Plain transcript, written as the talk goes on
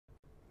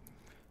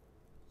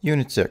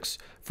Unit 6,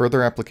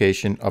 Further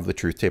Application of the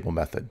Truth Table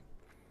Method.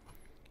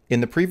 In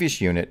the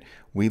previous unit,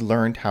 we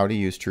learned how to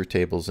use truth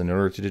tables in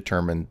order to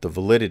determine the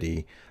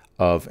validity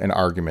of an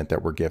argument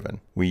that we're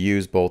given. We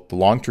used both the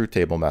long truth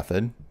table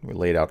method, we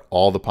laid out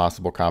all the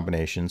possible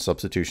combinations,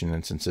 substitution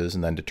instances,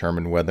 and then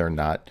determined whether or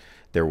not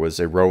there was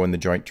a row in the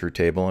joint truth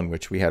table in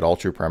which we had all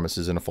true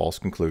premises and a false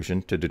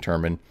conclusion to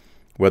determine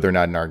whether or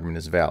not an argument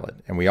is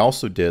valid. And we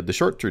also did the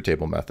short truth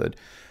table method,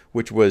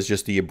 which was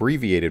just the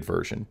abbreviated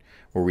version,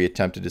 where we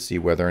attempted to see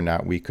whether or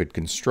not we could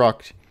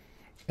construct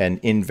an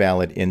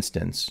invalid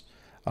instance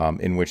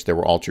in which there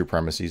were all true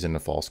premises and a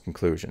false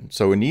conclusion.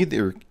 So in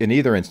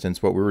either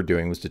instance, what we were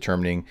doing was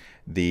determining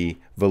the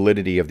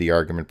validity of the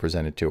argument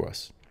presented to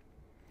us.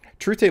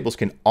 Truth tables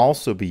can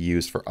also be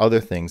used for other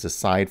things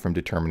aside from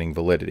determining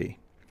validity.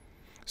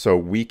 So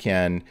we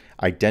can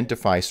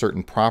identify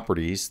certain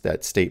properties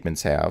that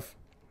statements have,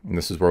 and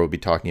this is where we'll be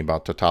talking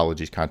about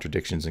tautologies,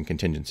 contradictions, and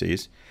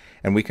contingencies.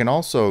 And we can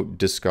also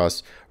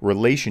discuss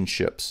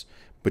relationships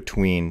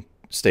between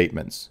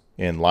statements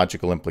and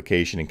logical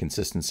implication and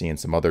consistency and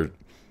some other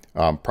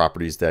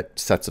properties that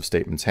sets of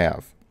statements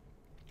have.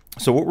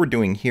 So what we're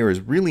doing here is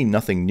really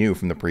nothing new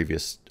from the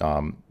previous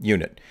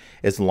unit.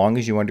 As long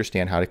as you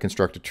understand how to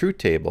construct a truth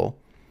table,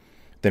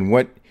 then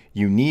what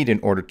you need in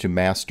order to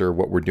master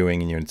what we're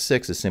doing in Unit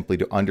 6 is simply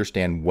to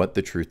understand what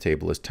the truth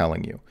table is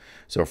telling you.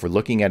 So if we're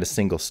looking at a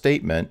single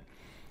statement,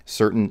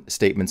 certain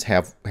statements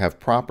have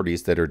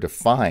properties that are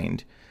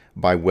defined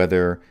by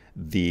whether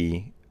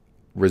the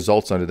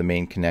results under the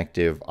main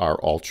connective are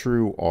all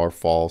true or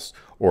false,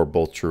 or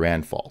both true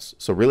and false.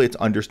 So really it's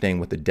understanding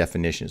what the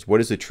definition is. What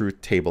is the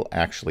truth table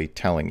actually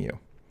telling you?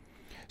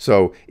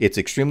 So it's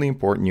extremely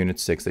important in Unit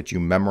 6 that you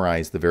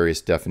memorize the various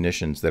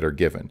definitions that are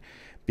given,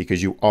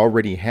 because you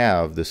already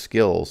have the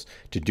skills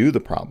to do the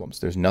problems.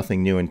 There's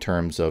nothing new in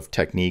terms of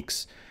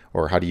techniques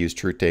or how to use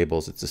truth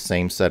tables. It's the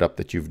same setup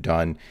that you've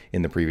done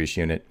in the previous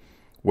unit.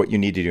 What you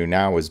need to do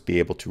now is be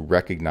able to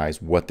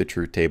recognize what the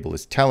truth table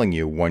is telling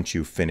you once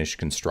you finish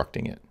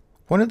constructing it.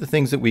 One of the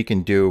things that we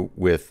can do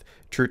with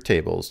truth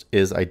tables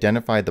is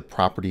identify the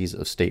properties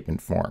of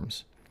statement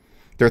forms.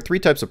 There are three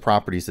types of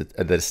properties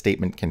that a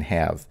statement can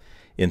have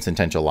in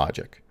sentential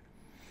logic.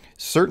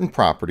 Certain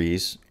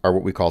properties are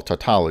what we call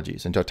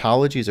tautologies, and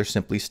tautologies are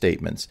simply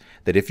statements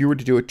that if you were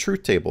to do a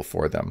truth table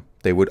for them,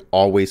 they would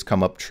always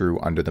come up true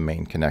under the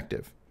main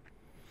connective.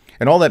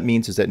 And all that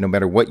means is that no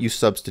matter what you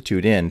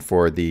substitute in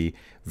for the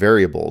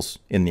variables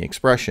in the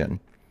expression,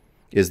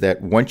 is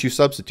that once you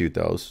substitute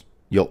those,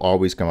 you'll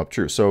always come up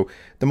true. So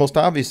the most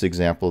obvious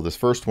example, this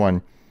first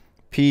one,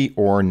 P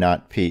or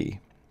not P.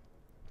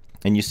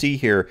 And you see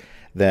here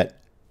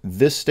that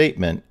this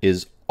statement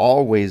is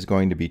always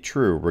going to be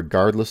true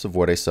regardless of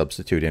what I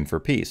substitute in for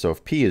P. So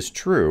if P is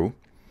true,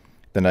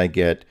 then I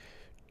get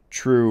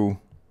true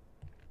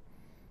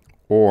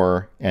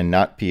or, and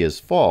not P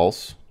is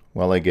false,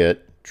 well, I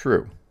get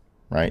true,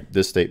 right?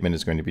 This statement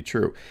is going to be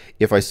true.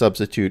 If I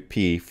substitute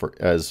P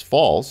as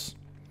false,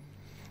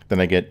 then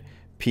I get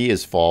P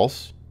is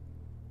false,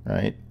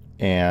 right?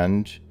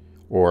 And,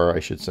 or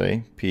I should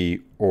say, P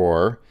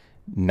or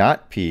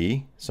not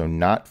P, so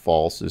not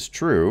false is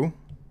true,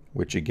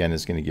 which again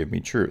is going to give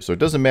me true. So it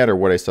doesn't matter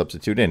what I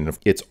substitute in,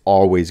 it's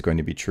always going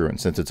to be true. And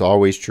since it's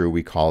always true,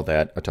 we call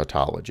that a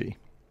tautology.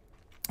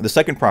 The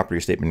second property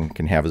a statement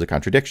can have is a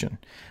contradiction.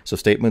 So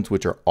statements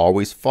which are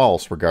always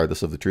false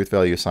regardless of the truth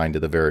value assigned to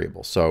the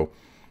variable. So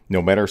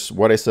no matter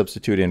what I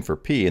substitute in for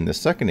P in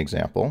this second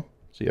example,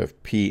 so you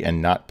have P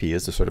and not P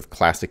is the sort of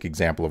classic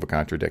example of a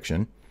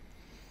contradiction.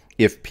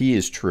 If P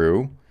is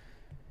true,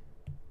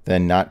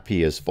 then not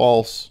P is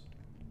false,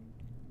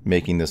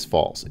 making this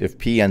false. If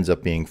P ends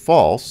up being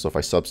false, so if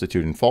I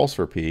substitute in false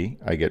for P,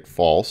 I get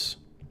false,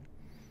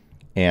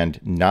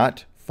 and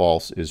not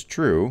false is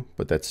true,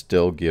 but that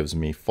still gives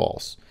me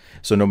false.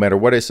 So no matter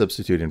what I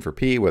substitute in for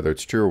P, whether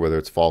it's true or whether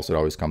it's false, it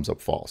always comes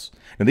up false.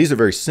 Now these are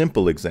very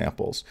simple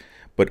examples,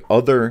 but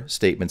other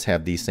statements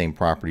have these same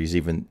properties,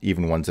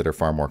 even ones that are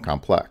far more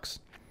complex.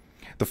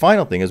 The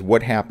final thing is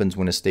what happens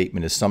when a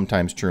statement is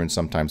sometimes true and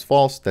sometimes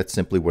false. That's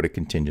simply what a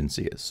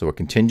contingency is. So a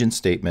contingent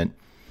statement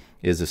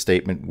is a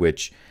statement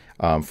which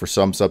for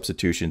some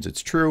substitutions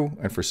it's true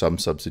and for some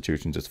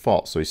substitutions it's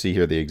false. So you see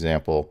here the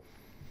example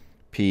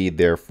P,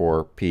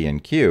 therefore P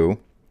and Q.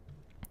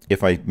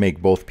 If I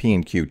make both P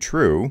and Q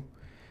true,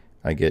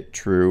 I get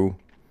true,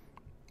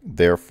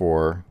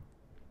 therefore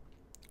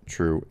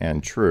true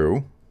and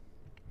true.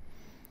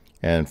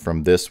 And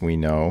from this we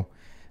know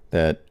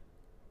that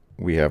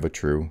we have a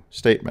true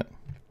statement.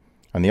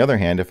 On the other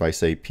hand, if I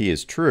say P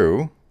is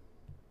true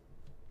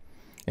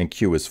and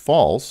Q is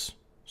false,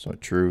 so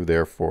true,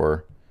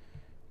 therefore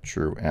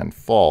true and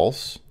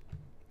false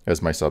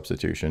as my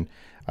substitution,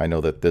 I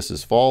know that this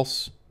is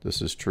false,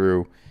 this is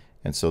true,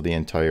 and so the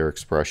entire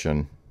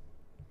expression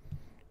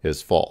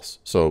is false.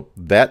 So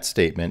that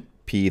statement,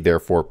 P,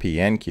 therefore P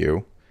and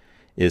Q,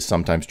 is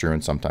sometimes true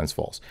and sometimes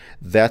false.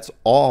 That's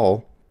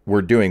all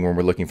we're doing when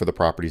we're looking for the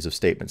properties of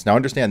statements. Now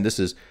understand this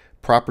is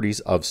properties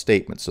of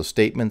statements. So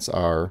statements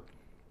are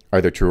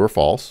either true or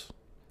false.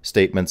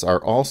 statements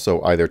are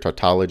also either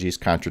tautologies,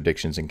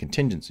 contradictions, and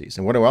contingencies.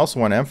 And what I also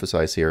want to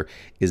emphasize here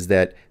is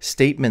that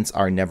statements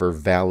are never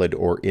valid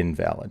or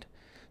invalid.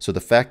 So the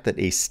fact that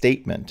a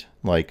statement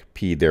like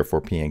P,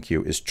 therefore P and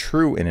Q, is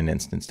true in an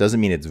instance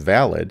doesn't mean it's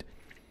valid,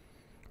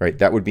 right?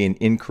 That would be an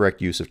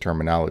incorrect use of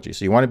terminology.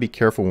 So you want to be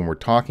careful when we're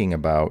talking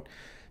about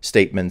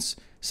statements,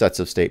 sets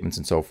of statements,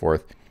 and so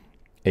forth.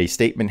 A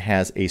statement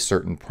has a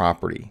certain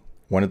property.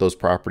 One of those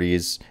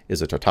properties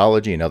is a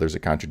tautology, another is a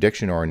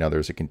contradiction, or another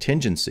is a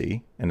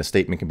contingency, and a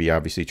statement can be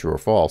obviously true or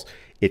false.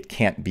 It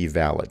can't be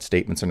valid.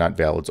 Statements are not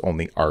valid,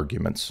 only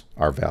arguments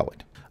are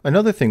valid.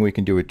 Another thing we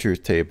can do with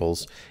truth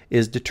tables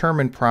is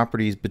determine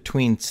properties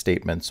between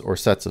statements or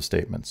sets of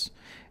statements.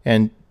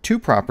 And two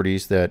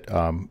properties that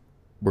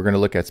we're going to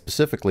look at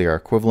specifically are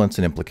equivalence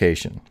and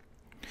implication.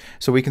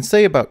 So we can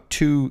say about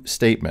two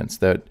statements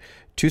that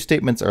two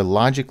statements are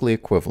logically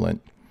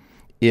equivalent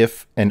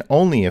if and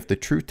only if the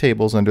truth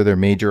tables under their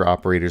major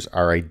operators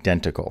are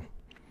identical.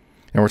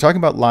 And we're talking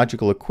about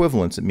logical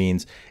equivalence. It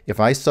means if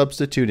I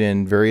substitute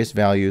in various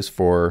values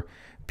for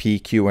P,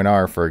 Q, and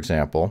R, for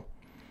example,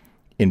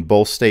 in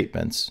both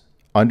statements,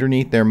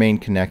 underneath their main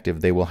connective,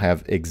 they will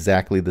have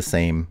exactly the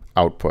same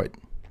output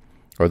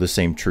or the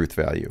same truth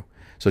value.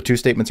 So two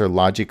statements are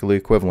logically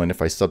equivalent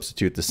if I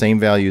substitute the same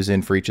values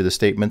in for each of the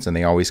statements, and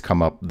they always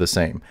come up the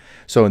same.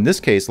 So in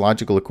this case,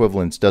 logical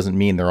equivalence doesn't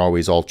mean they're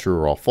always all true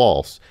or all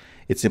false.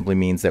 It simply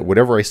means that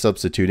whatever I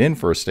substitute in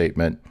for a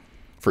statement,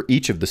 for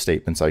each of the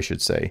statements, I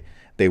should say,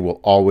 they will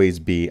always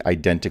be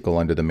identical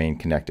under the main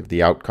connective.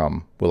 The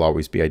outcome will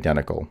always be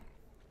identical.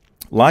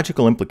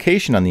 Logical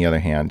implication, on the other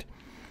hand,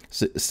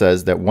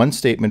 says that one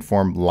statement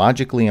form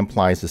logically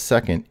implies the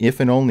second if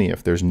and only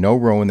if there's no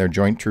row in their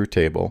joint truth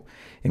table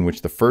in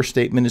which the first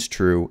statement is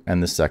true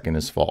and the second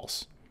is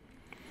false.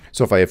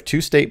 So if I have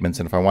two statements,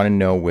 and if I want to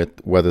know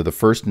whether the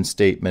first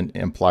statement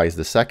implies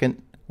the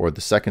second or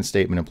the second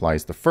statement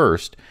implies the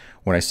first,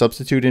 when I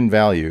substitute in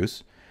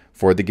values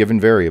for the given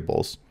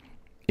variables,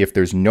 if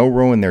there's no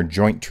row in their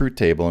joint truth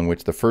table in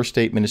which the first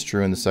statement is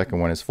true and the second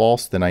one is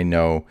false, then I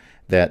know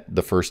that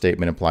the first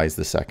statement implies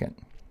the second.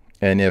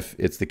 And if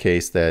it's the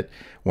case that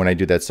when I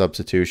do that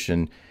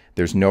substitution,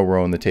 there's no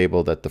row in the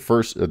table that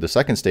the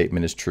second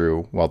statement is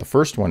true while the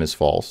first one is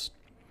false,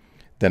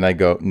 then I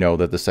know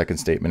that the second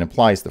statement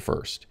implies the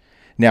first.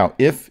 Now,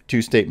 if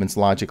two statements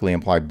logically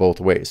imply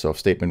both ways, so if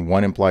statement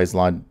 1 implies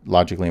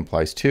logically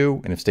implies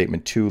 2, and if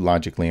statement 2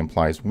 logically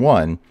implies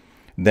 1,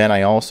 then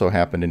I also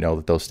happen to know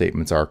that those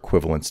statements are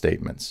equivalent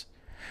statements.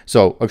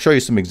 So I'll show you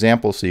some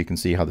examples so you can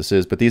see how this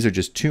is, but these are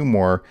just two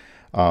more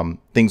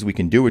things we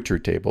can do with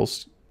truth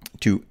tables,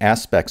 two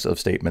aspects of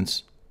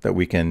statements that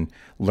we can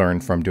learn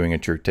from doing a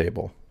truth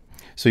table.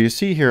 So you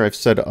see here I've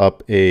set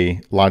up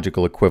a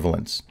logical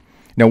equivalence.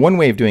 Now, one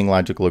way of doing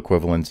logical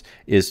equivalence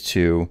is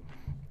to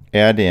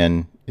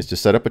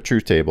set up a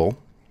truth table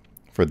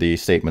for the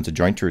statements, a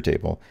joint truth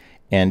table,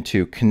 and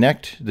to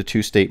connect the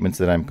two statements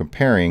that I'm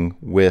comparing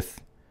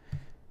with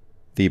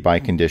the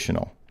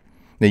biconditional.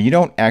 Now, you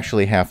don't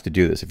actually have to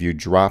do this. If you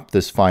drop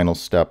this final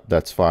step,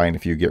 that's fine.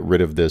 If you get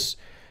rid of this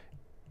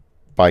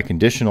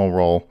biconditional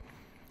role,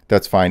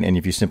 that's fine. And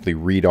if you simply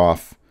read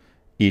off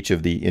each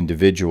of the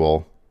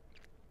individual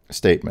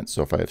statements.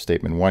 So if I have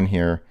statement 1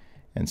 here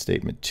and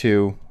statement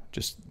 2,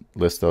 just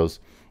list those.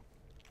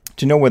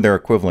 To know whether they're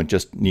equivalent,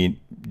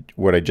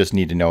 what I just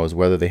need to know is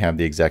whether they have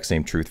the exact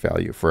same truth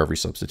value for every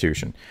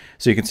substitution.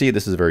 So you can see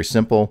this is very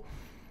simple.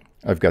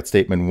 I've got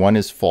statement 1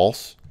 is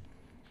false,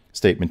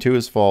 statement 2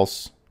 is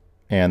false,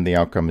 and the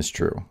outcome is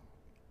true.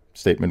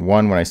 Statement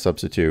 1, when I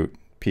substitute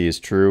P is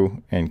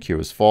true and Q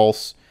is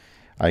false,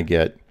 I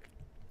get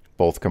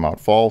both come out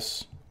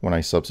false. When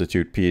I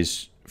substitute P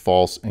is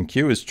false and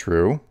Q is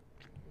true,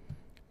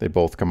 they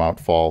both come out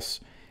false.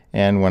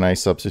 And when I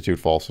substitute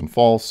false and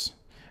false,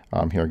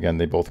 here again,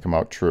 they both come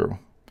out true.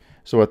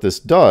 So what this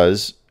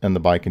does, and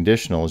the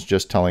biconditional, is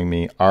just telling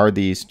me, are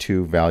these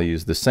two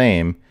values the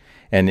same?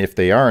 And if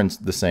they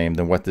aren't the same,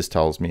 then what this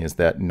tells me is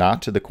that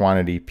not to the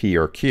quantity P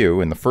or Q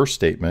in the first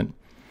statement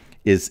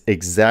is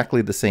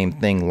exactly the same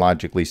thing,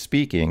 logically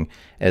speaking,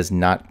 as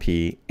not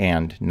P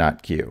and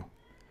not Q.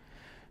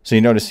 So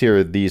you notice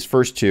here, these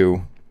first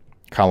two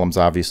columns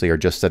obviously are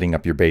just setting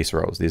up your base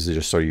rows. These are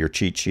just sort of your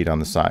cheat sheet on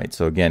the side.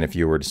 So again, if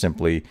you were to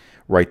simply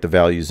write the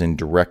values in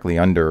directly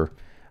under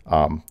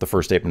the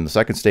first statement and the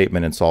second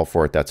statement and solve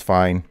for it, that's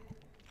fine.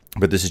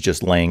 But this is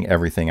just laying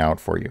everything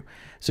out for you.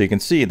 So you can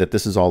see that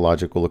this is all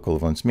logical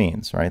equivalence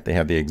means, right? They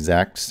have the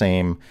exact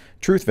same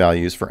truth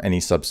values for any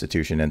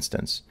substitution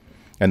instance.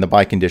 And the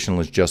biconditional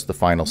is just the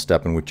final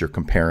step in which you're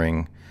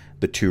comparing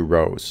the two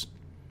rows.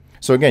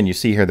 So again, you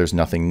see here there's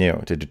nothing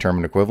new. To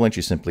determine equivalence,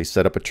 you simply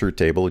set up a truth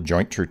table, a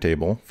joint truth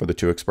table for the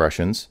two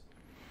expressions,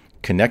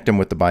 connect them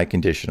with the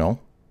biconditional,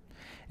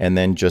 and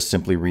then just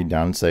simply read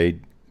down and say,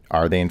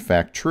 are they in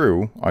fact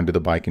true under the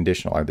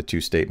biconditional? Are the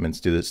two statements,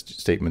 do the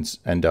statements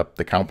end up,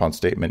 the compound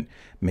statement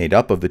made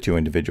up of the two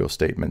individual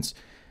statements,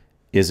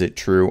 is it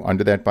true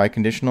under that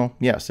biconditional?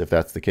 Yes, if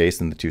that's the case,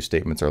 then the two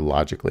statements are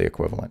logically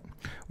equivalent.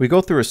 We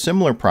go through a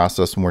similar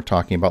process when we're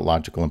talking about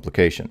logical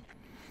implication.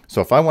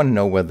 So if I want to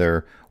know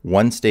whether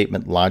one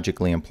statement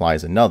logically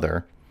implies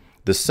another,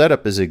 the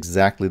setup is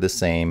exactly the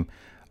same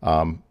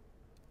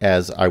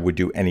as I would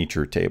do any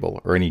truth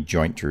table or any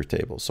joint truth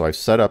table. So I've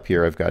set up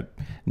here, I've got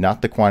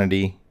not the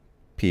quantity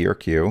P or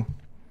Q,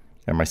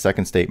 and my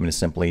second statement is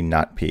simply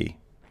not P.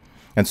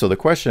 And so the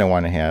question I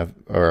want to have,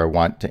 or I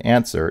want to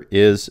answer,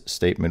 is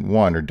statement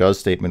 1, or does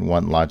statement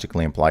 1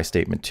 logically imply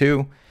statement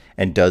 2,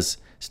 and does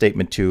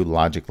statement 2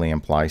 logically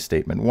imply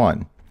statement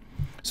 1?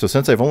 So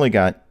since I've only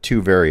got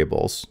 2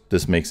 variables,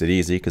 this makes it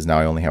easy because now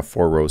I only have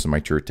 4 rows in my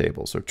truth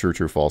table. So true,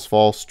 true, false,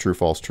 false, true,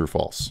 false, true,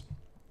 false.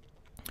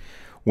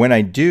 When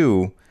I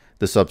do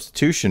the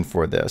substitution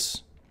for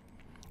this,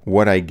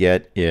 what I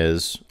get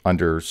is,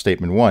 under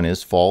statement 1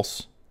 is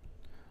false,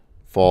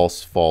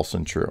 false, false,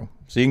 and true.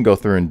 So you can go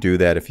through and do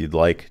that if you'd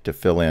like to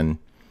fill in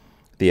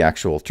the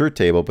actual truth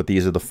table, but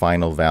these are the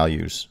final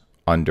values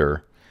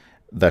under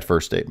that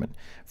first statement.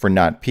 For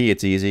not P,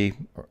 it's easy.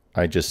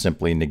 I just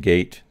simply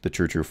negate the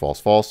true, true, false,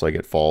 false. So I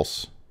get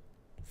false,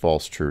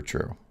 false, true,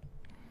 true.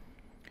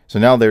 So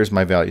now there's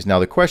my values. Now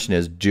the question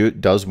is,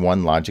 does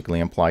 1 logically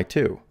imply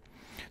 2?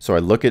 So I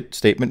look at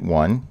statement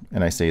 1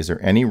 and I say, is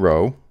there any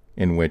row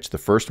in which the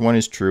first one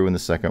is true and the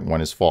second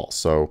one is false?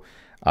 So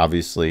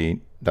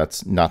obviously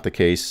that's not the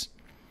case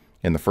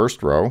in the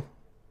first row.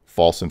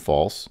 False and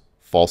false,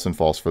 false and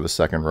false for the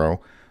second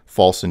row,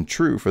 false and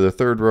true for the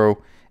third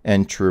row,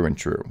 and true and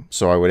true.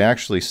 So I would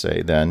actually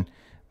say then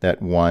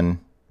that 1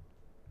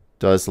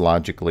 does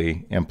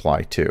logically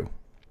imply 2.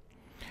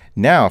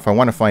 Now, if I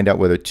want to find out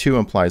whether 2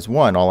 implies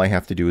 1, all I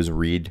have to do is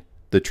read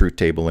the truth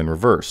table in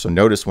reverse. So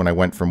notice when I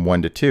went from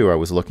 1 to 2, I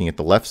was looking at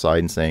the left side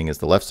and saying, is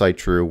the left side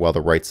true while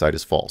the right side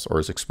is false? Or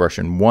is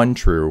expression 1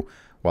 true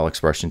while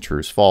expression true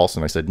is false?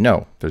 And I said,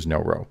 no, there's no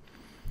row.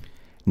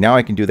 Now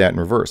I can do that in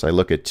reverse. I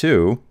look at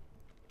 2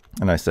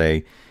 and I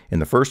say, in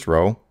the first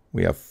row,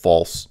 we have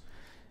false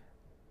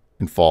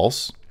and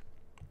false.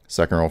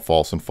 Second row,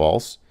 false and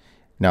false.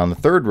 Now in the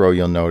third row,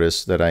 you'll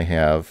notice that I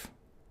have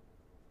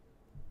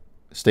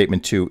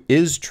statement 2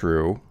 is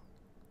true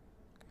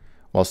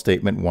while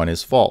statement 1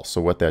 is false.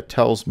 So what that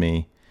tells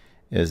me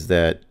is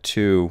that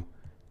 2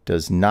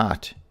 does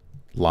not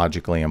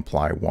logically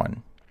imply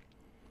 1.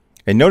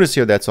 And notice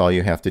here that's all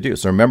you have to do.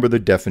 So remember the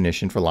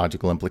definition for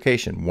logical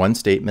implication. One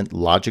statement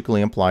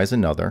logically implies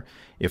another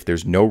if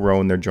there's no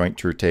row in their joint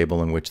truth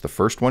table in which the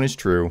first one is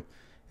true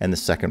and the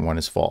second one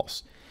is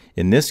false.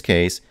 In this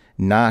case,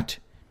 not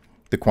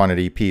the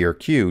quantity P or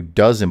Q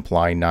does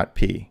imply not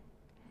P,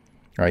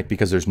 right?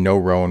 Because there's no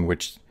row in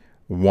which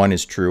 1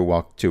 is true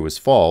while 2 is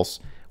false.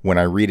 When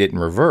I read it in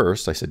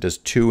reverse, I said, does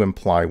 2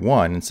 imply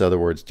 1? In other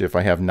words, if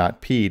I have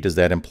not P, does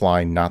that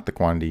imply not the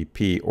quantity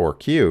P or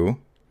Q?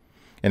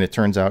 And it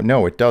turns out,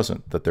 no, it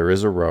doesn't, that there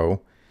is a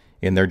row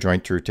in their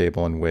joint truth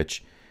table in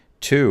which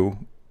 2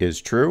 is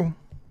true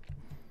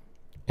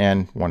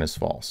and 1 is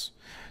false.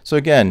 So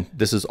again,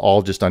 this is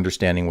all just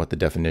understanding what the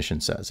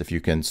definition says. If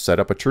you can set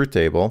up a truth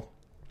table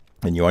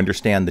and you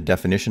understand the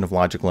definition of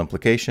logical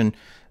implication,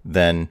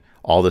 then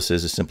all this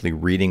is simply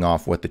reading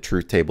off what the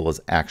truth table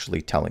is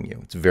actually telling you.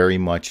 It's very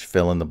much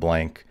fill in the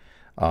blank,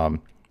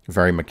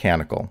 very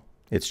mechanical.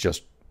 It's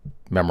just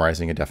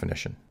memorizing a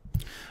definition.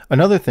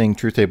 Another thing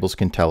truth tables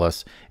can tell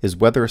us is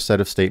whether a set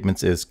of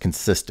statements is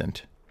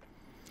consistent.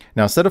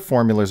 Now, a set of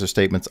formulas or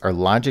statements are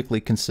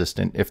logically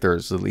consistent if there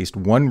is at least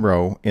one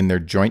row in their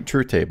joint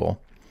truth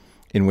table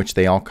in which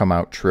they all come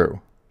out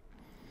true.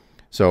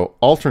 So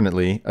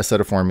alternately, a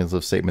set of formulas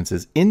of statements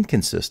is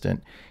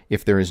inconsistent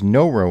if there is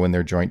no row in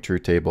their joint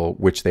truth table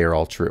which they are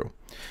all true.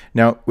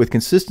 Now, with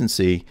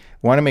consistency,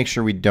 we want to make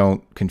sure we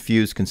don't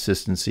confuse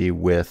consistency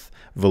with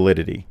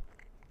validity.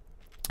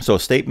 So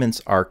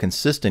statements are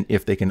consistent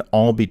if they can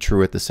all be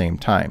true at the same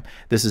time.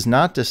 This is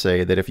not to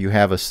say that if you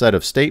have a set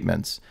of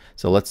statements,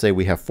 so let's say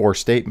we have 4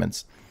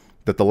 statements,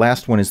 that the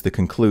last one is the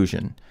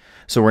conclusion.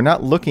 So we're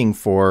not looking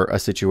for a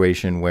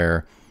situation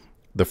where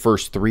the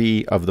first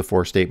 3 of the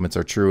 4 statements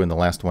are true and the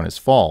last one is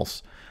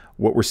false.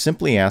 What we're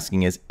simply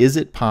asking is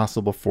it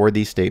possible for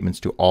these statements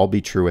to all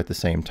be true at the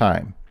same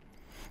time?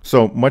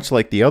 So much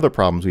like the other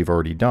problems we've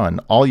already done,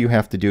 all you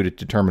have to do to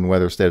determine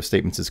whether a set of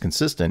statements is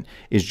consistent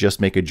is just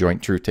make a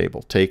joint truth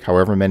table. Take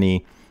however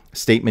many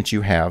statements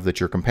you have that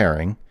you're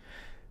comparing,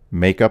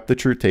 make up the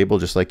truth table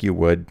just like you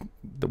would,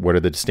 what are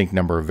the distinct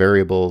number of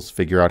variables,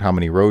 figure out how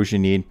many rows you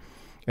need,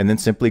 and then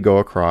simply go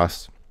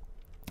across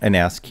and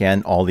ask,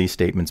 can all these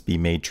statements be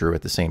made true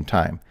at the same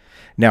time?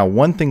 Now,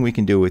 one thing we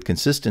can do with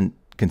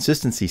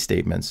consistency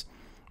statements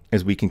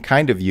is we can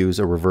kind of use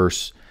a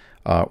reverse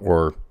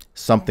or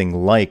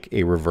something like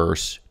a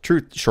reverse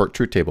short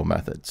truth table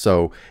method.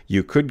 So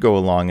you could go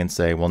along and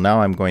say, well,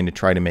 now I'm going to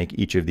try to make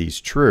each of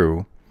these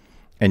true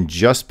and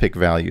just pick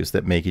values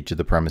that make each of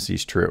the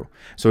premises true.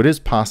 So it is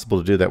possible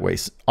to do that way.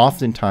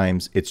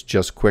 Oftentimes, it's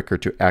just quicker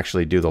to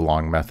actually do the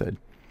long method.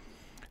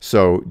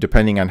 So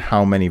depending on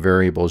how many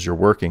variables you're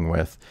working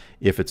with,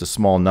 if it's a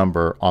small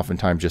number,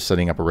 oftentimes just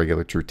setting up a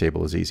regular truth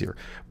table is easier.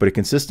 But a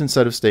consistent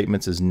set of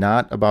statements is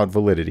not about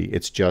validity.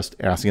 It's just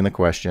asking the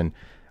question,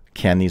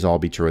 can these all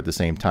be true at the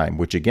same time?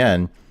 Which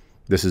again,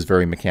 this is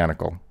very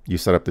mechanical. You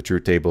set up the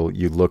truth table,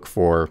 you look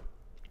for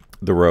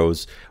the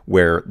rows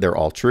where they're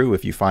all true.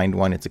 If you find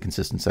one, it's a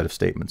consistent set of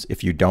statements.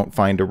 If you don't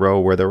find a row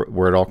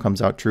where it all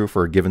comes out true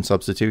for a given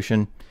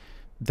substitution,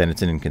 then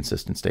it's an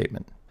inconsistent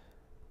statement.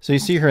 So you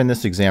see here in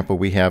this example,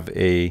 we have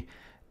a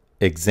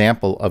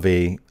example of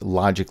a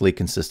logically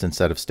consistent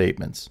set of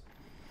statements.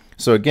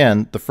 So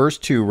again, the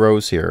first two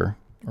rows here,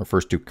 or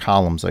first two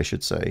columns, I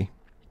should say,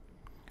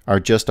 are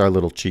just our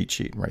little cheat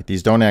sheet, right?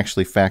 These don't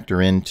actually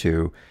factor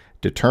into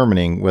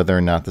determining whether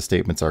or not the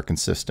statements are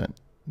consistent.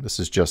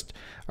 This is just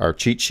our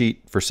cheat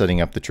sheet for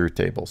setting up the truth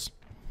tables.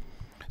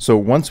 So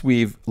once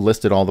we've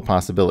listed all the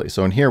possibilities,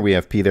 so in here we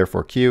have P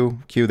therefore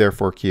Q, Q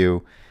therefore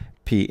Q,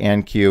 P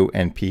and Q,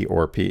 and P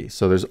or P.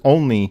 So there's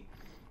only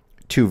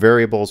two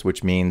variables,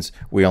 which means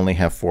we only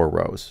have 4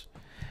 rows.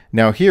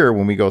 Now here,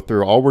 when we go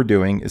through, all we're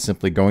doing is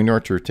simply going to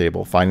our truth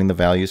table, finding the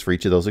values for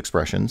each of those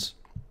expressions.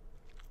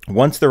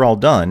 Once they're all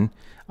done,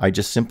 I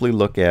just simply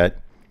look at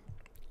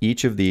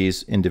each of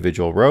these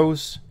individual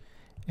rows,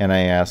 and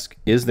I ask,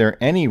 is there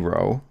any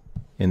row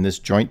in this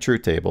joint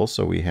truth table?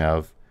 So we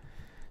have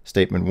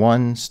statement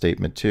 1,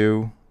 statement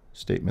 2,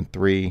 statement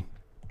 3,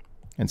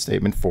 and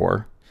statement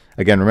 4.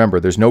 Again, remember,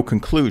 there's no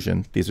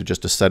conclusion. These are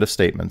just a set of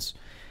statements.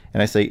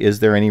 And I say, is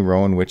there any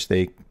row in which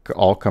they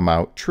all come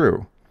out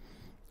true?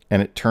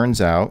 And it turns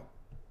out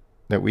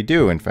that we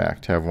do, in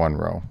fact, have one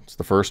row. It's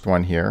the first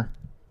one here.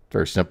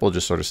 Very simple,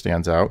 just sort of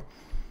stands out.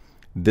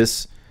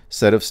 This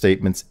set of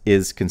statements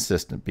is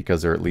consistent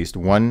because there are at least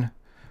one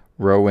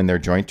row in their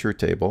joint truth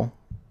table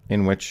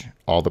in which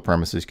all the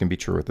premises can be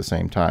true at the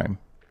same time.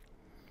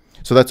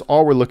 So that's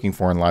all we're looking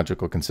for in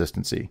logical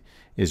consistency,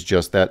 is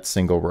just that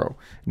single row.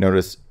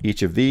 Notice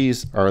each of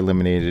these are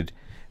eliminated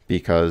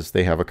because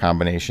they have a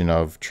combination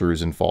of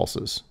trues and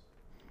falses.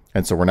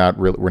 And so we're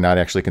not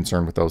actually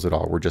concerned with those at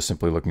all. We're just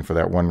simply looking for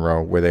that one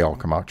row where they all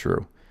come out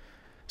true.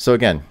 So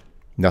again,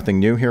 nothing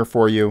new here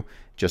for you,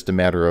 just a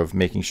matter of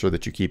making sure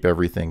that you keep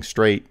everything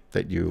straight,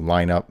 that you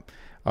line up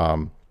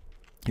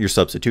your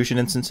substitution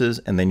instances,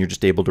 and then you're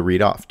just able to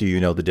read off. Do you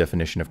know the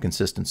definition of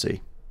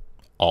consistency?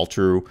 All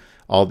true,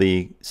 all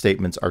the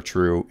statements are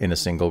true in a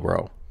single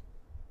row.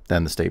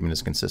 Then the statement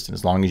is consistent.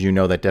 As long as you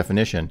know that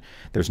definition,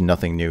 there's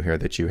nothing new here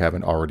that you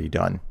haven't already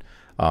done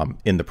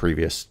in the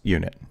previous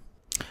unit.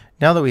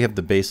 Now that we have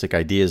the basic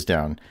ideas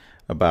down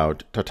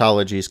about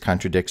tautologies,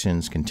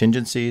 contradictions,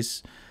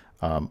 contingencies,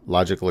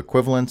 logical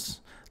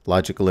equivalence,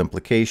 logical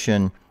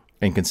implication,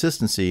 and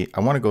consistency, I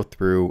want to go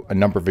through a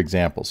number of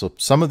examples. So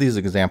some of these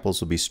examples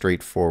will be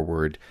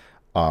straightforward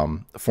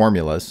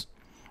formulas,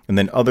 and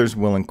then others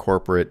will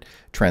incorporate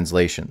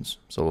translations.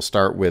 So we'll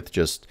start with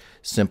just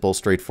simple,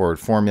 straightforward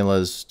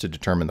formulas to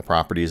determine the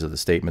properties of the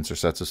statements or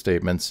sets of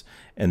statements,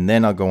 and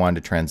then I'll go on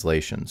to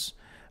translations.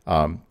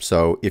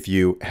 So if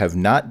you have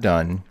not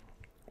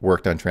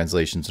worked on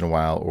translations in a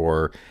while,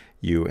 or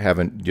you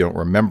don't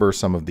remember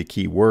some of the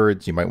key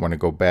words, you might want to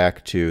go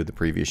back to the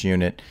previous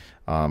unit,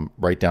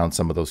 write down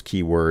some of those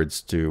key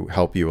words to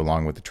help you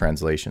along with the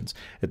translations.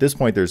 At this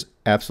point, there's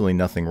absolutely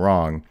nothing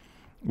wrong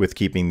with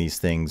keeping these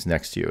things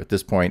next to you. At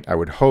this point, I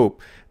would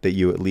hope that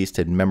you at least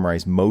had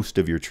memorized most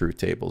of your truth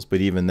tables. But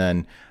even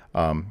then,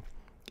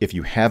 if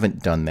you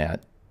haven't done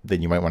that,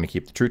 then you might want to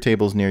keep the truth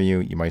tables near you.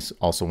 You might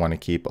also want to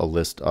keep a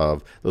list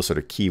of those sort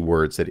of key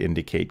words that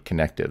indicate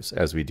connectives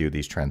as we do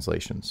these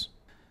translations.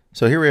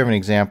 So here we have an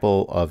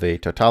example of a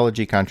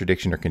tautology,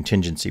 contradiction, or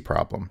contingency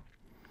problem.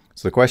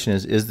 So the question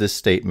is this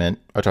statement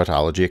a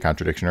tautology, a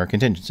contradiction, or a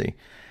contingency?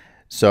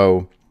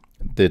 So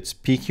it's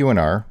P, Q, and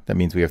R. That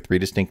means we have 3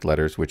 distinct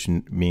letters, which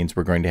means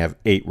we're going to have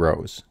 8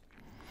 rows.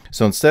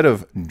 So instead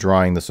of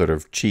drawing the sort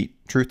of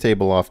truth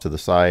table off to the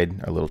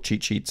side, our little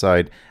cheat sheet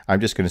side, I'm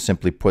just going to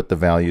simply put the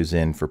values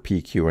in for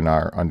P, Q, and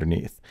R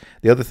underneath.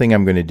 The other thing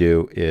I'm going to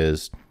do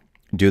is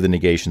do the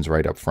negations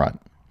right up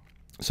front.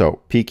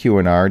 So P, Q,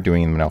 and R,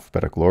 doing them in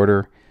alphabetical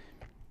order.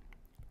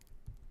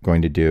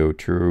 Going to do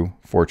true,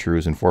 4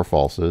 trues, and 4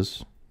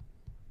 falses.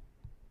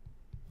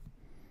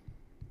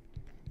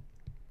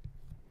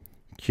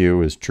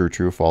 Q is true,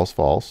 true, false,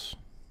 false.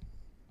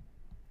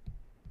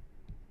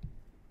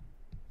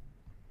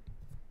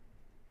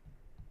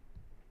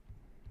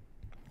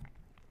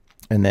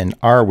 And then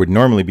R would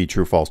normally be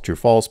true, false,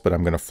 but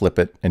I'm going to flip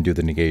it and do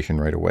the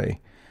negation right away.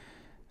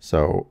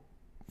 So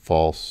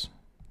false,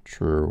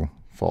 true,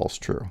 false,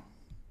 true.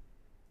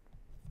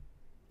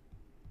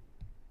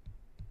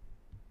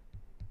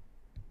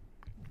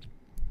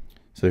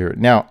 So here,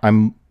 now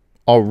I'm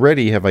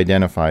already have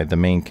identified the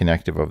main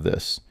connective of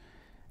this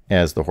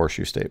as the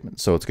horseshoe statement.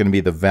 So it's going to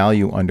be the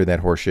value under that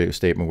horseshoe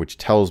statement which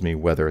tells me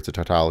whether it's a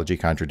tautology,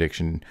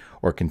 contradiction,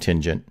 or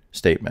contingent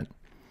statement.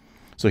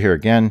 So here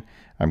again,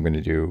 I'm going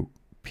to do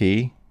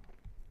P,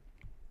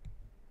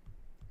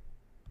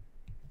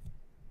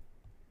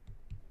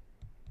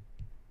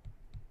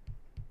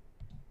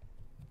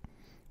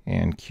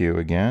 and Q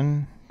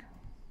again.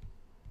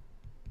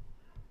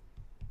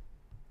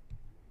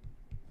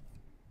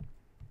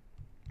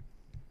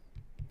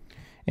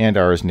 And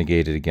R is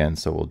negated again,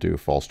 so we'll do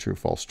false, true,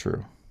 false,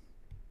 true.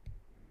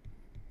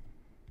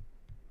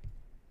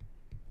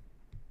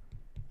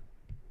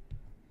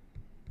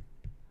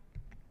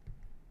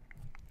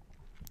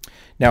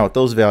 Now with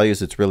those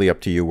values, it's really up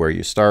to you where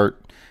you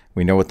start.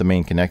 We know what the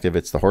main connective,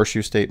 it's the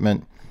horseshoe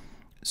statement.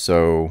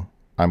 So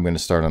I'm going to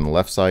start on the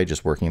left side,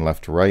 just working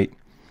left to right.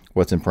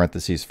 What's in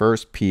parentheses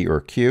first, P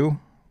or Q?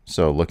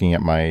 So looking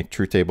at my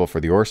truth table for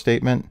the OR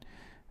statement,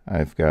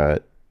 I've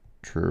got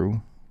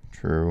true,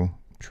 true,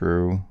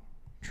 true,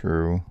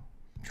 true,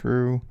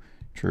 true,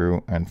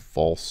 true, and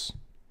false,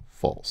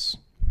 false.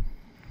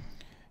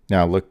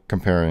 Now look,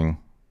 comparing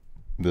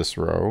this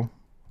row,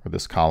 or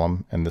this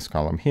column, and this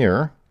column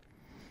here,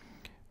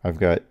 I've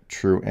got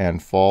true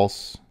and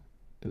false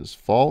is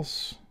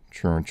false,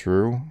 true and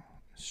true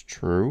is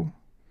true,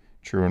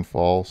 true and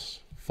false,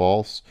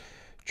 false,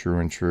 true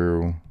and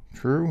true,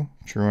 true,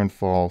 true and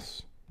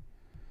false,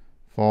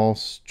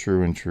 false,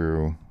 true and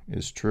true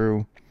is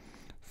true,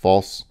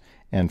 false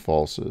and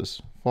false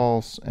is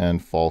false,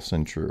 and false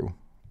and true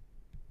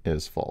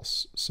is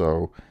false.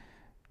 So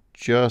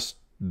just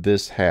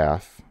this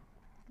half,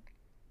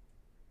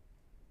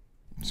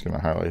 I'm just going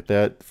to highlight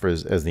that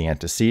as the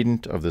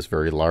antecedent of this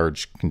very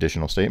large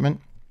conditional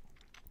statement.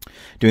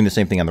 Doing the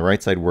same thing on the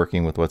right side,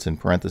 working with what's in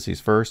parentheses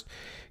first,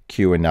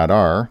 Q and not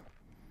R,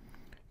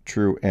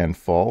 true and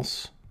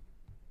false.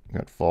 We've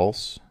got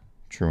false,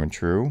 true and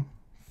true,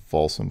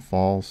 false and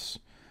false,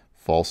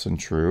 false and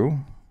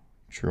true,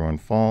 true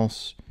and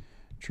false,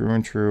 true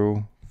and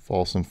true,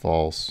 false and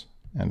false,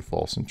 and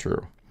false and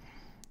true.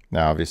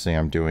 Now obviously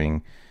I'm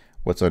doing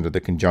what's under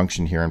the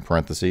conjunction here in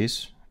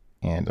parentheses,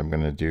 and I'm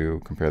going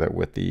to compare that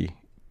with the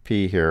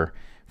P here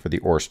for the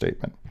OR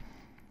statement.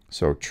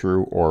 So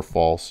true or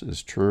false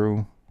is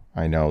true.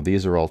 I know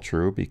these are all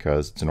true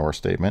because it's an OR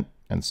statement,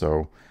 and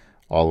so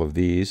all of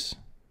these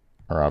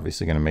are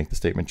obviously going to make the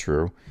statement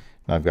true.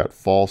 And I've got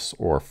false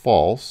or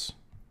false.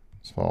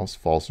 It's false.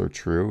 False or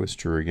true is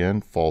true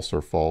again. False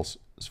or false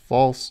is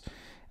false.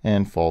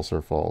 And false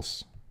or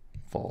false,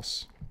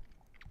 false.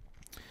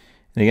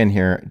 And again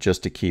here,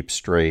 just to keep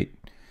straight,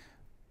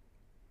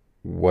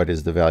 what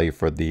is the value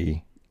for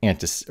the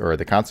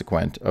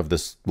consequent of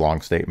this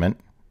long statement?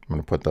 I'm going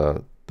to put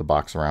the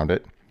box around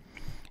it.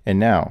 And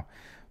now,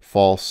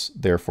 false,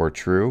 therefore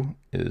true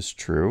is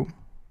true.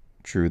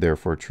 True,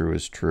 therefore true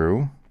is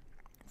true.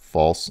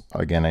 False,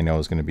 again, I know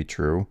is going to be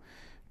true.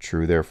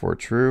 True, therefore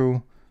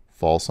true.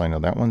 False, I know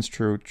that one's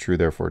true. True,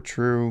 therefore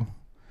true.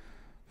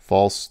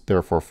 False,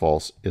 therefore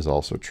false is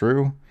also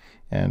true.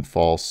 And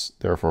false,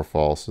 therefore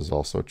false is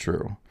also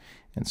true.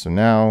 And so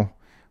now,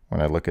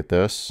 when I look at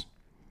this,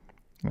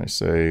 and I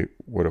say,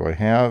 what do I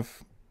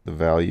have? The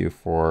value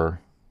for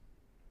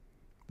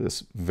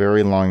this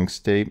very long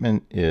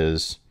statement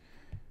is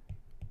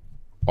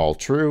all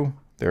true.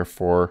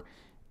 Therefore,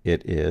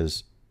 it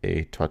is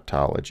a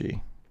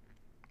tautology.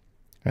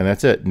 And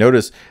that's it.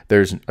 Notice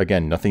there's,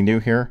 again, nothing new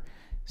here.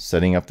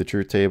 Setting up the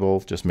truth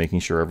table, just making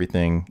sure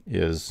everything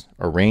is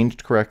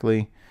arranged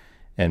correctly,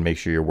 and make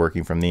sure you're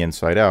working from the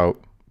inside out.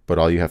 But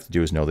all you have to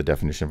do is know the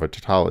definition of a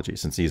tautology.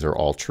 Since these are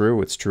all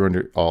true, it's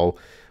true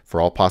for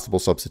all possible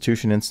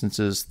substitution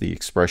instances. The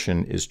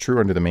expression is true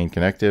under the main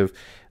connective.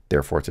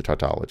 Therefore, it's a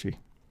tautology.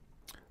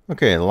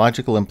 Okay, the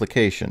logical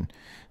implication.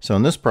 So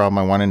in this problem,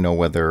 I want to know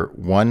whether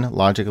 1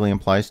 logically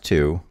implies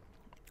 2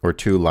 or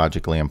 2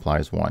 logically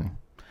implies 1.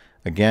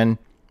 Again,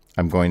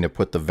 I'm going to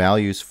put the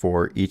values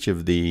for each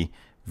of the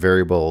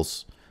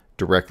variables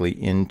directly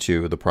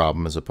into the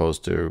problem as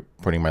opposed to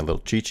putting my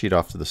little cheat sheet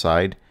off to the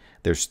side.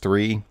 There's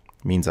 3,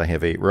 means I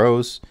have 8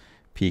 rows,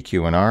 P,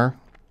 Q, and R.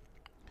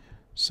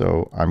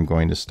 So I'm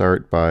going to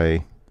start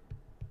by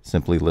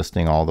simply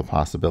listing all the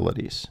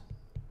possibilities.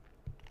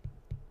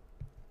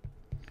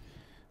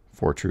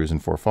 4 trues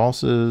and 4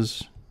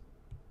 falses.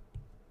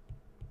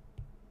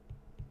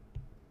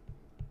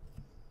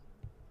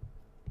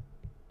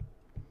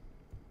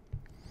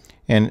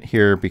 And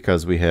here,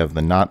 because we have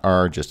the not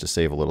R, just to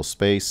save a little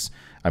space,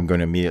 I'm going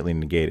to immediately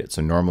negate it.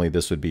 So normally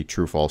this would be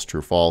true, false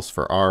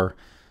for R.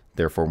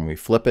 Therefore, when we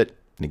flip it,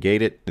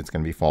 negate it, it's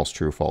going to be false,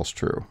 true, false,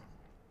 true.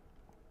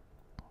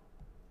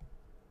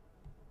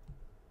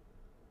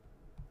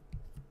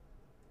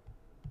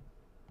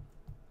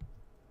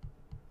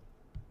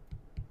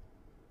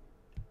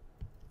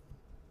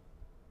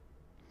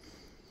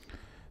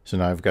 So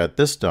now I've got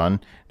this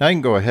done. Now I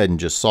can go ahead and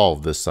just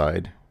solve this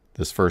side,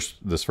 this first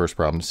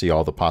problem, to see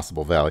all the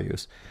possible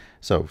values.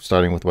 So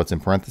starting with what's in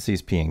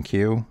parentheses, P and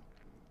Q.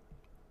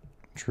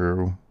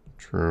 True,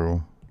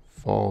 true,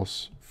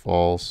 false,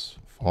 false,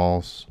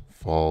 false,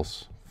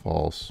 false,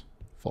 false,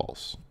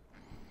 false.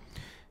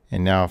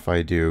 And now if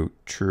I do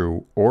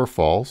true or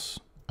false,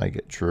 I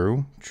get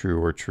true,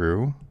 true or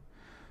true,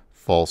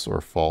 false or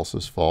false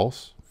is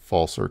false,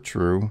 false or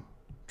true,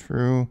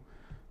 true,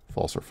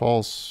 false or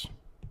false,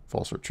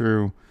 false or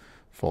true,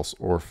 false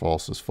or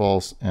false is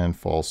false, and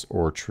false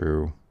or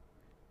true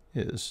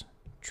is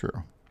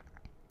true.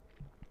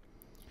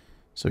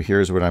 So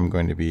here's what I'm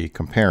going to be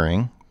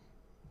comparing,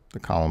 the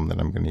column that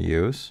I'm going to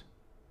use.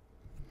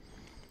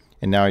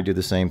 And now I do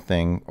the same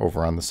thing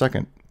over on the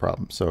second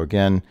problem. So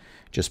again,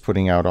 just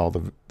putting out all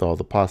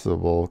the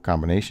possible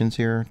combinations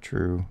here.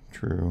 True,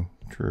 true,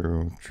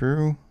 true,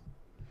 true,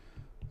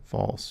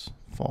 false,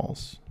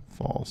 false,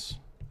 false,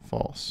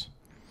 false.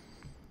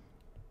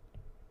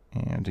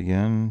 And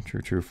again,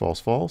 true, true, false,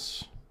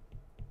 false.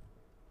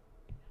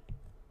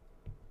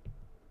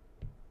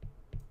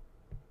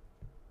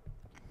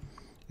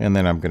 And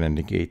then I'm going to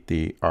negate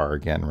the R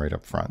again right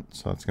up front.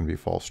 So that's going to be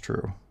false,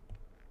 true.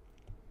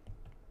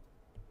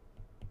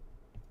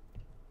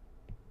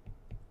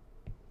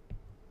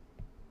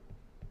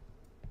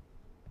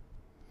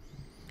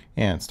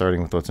 And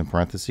starting with what's in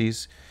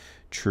parentheses,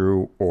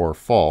 true or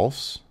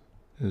false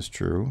is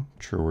true,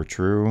 true or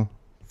true,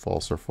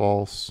 false or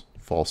false,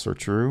 false or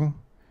true,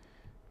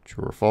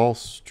 true or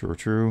false, true or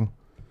true,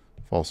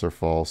 false or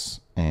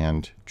false,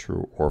 and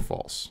true or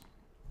false.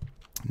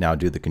 Now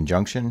do the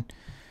conjunction.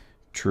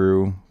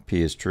 True,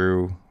 P is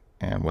true,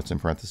 and what's in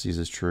parentheses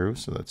is true.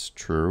 So that's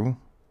true,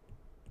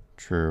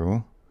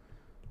 true,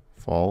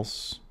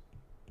 false,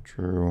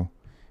 true,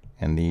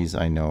 and these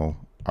I know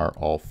are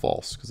all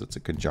false because it's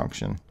a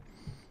conjunction.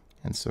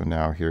 And so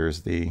now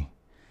here's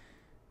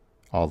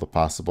all the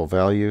possible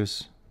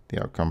values,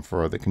 the outcome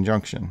for the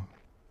conjunction.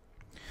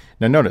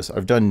 Now notice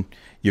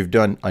you've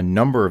done a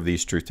number of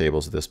these truth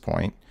tables at this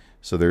point,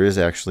 so there is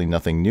actually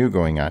nothing new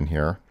going on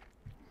here.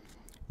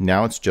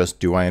 Now it's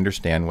just, do I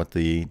understand what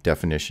the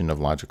definition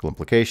of logical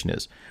implication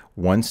is?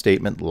 One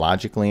statement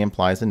logically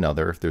implies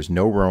another if there's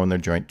no row in the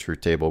joint truth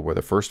table where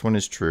the first one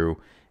is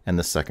true and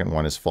the second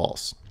one is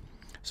false.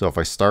 So if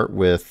I start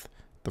with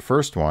the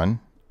first one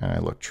and I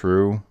look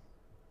true,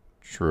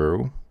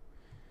 true,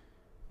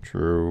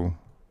 true,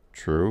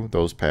 true,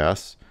 those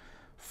pass.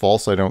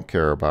 False I don't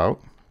care about.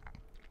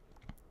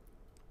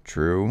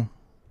 True,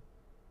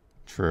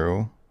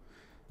 true,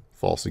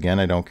 false again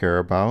I don't care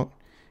about.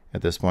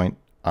 At this point,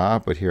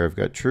 but here I've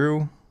got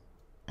true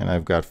and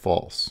I've got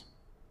false.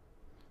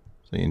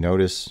 So you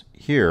notice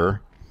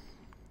here,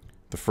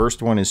 the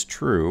first one is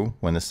true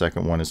when the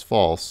second one is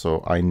false.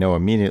 So I know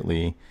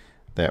immediately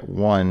that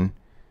 1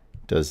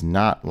 does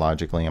not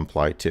logically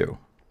imply 2.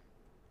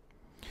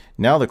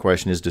 Now the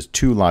question is, does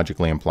 2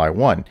 logically imply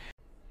 1?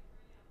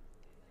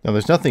 Now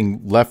there's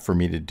nothing left for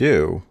me to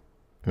do.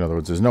 In other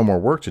words, there's no more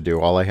work to do.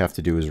 All I have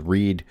to do is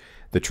read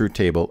the truth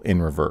table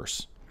in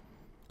reverse.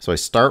 So I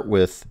start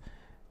with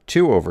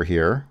 2 over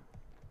here,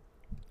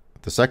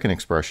 the second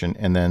expression,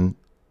 and then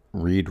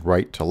read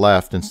right to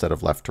left instead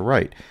of left to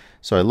right.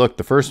 So I look,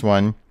 the first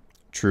one,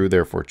 true,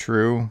 therefore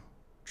true,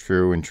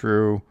 true and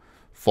true,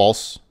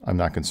 false, I'm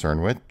not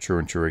concerned with, true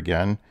and true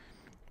again,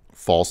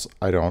 false,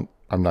 I'm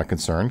not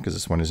concerned because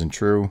this one isn't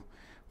true,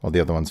 while the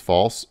other one's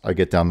false. I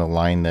get down the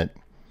line that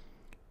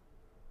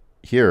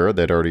here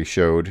that already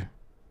showed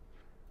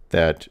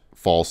that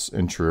false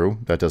and true,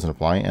 that doesn't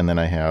apply, and then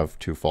I have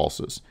 2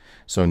 falses.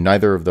 So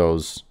neither of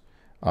those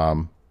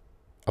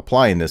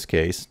apply in this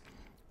case.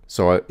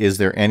 So is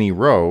there any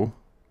row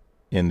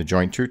in the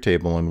joint truth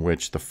table in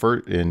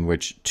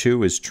which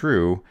 2 is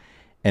true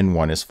and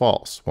 1 is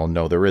false? Well,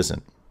 no, there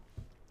isn't.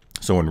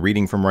 So when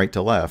reading from right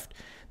to left,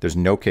 there's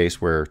no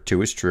case where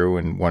 2 is true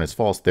and 1 is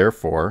false.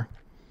 Therefore,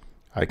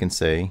 I can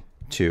say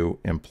 2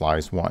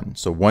 implies 1.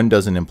 So 1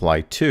 doesn't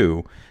imply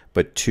 2,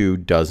 but 2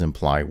 does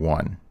imply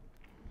 1.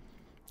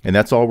 And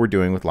that's all we're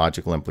doing with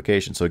logical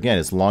implication. So again,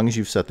 as long as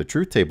you've set the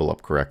truth table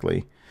up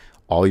correctly,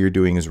 all you're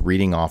doing is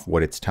reading off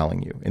what it's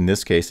telling you. In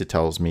this case, it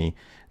tells me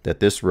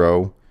that this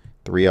row,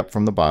 3 up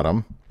from the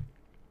bottom,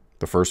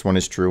 the first one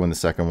is true and the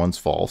second one's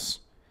false.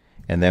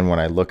 And then when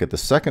I look at the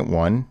second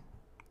one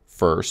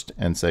first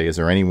and say, is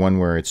there any one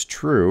where it's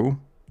true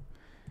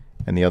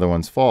and the other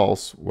one's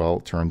false? Well,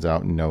 it turns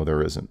out no,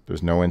 there isn't.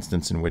 There's no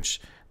instance in which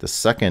the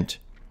second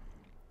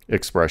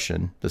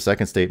expression, the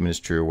second statement is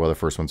true while the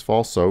first one's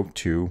false. So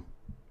 2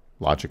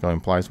 logically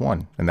implies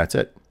 1, and that's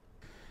it.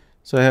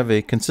 So I have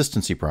a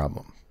consistency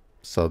problem.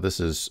 So this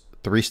is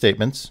 3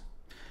 statements.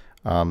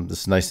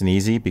 This is nice and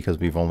easy because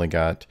we've only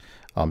got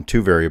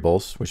 2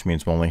 variables, which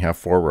means we only have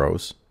 4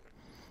 rows.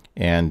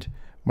 And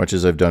much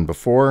as I've done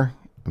before,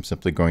 I'm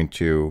simply going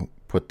to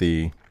put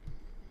the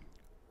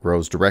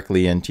rows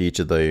directly into each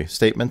of the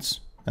statements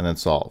and then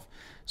solve.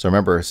 So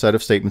remember, a set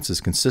of statements is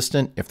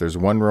consistent if there's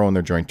one row in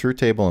their joint truth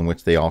table in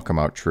which they all come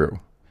out true.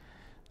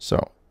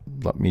 So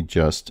let me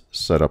just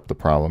set up the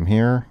problem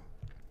here.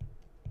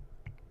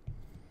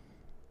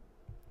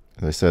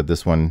 As I said,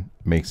 this one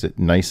makes it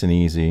nice and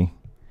easy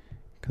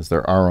because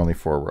there are only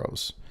 4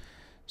 rows.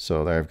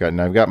 So I've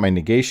got my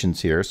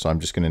negations here, so I'm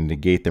just going to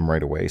negate them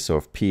right away. So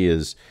if P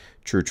is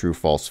true, true,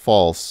 false,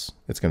 false,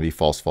 it's going to be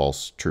false,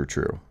 false, true,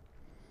 true.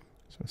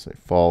 So I say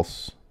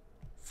false,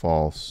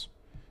 false,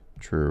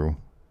 true,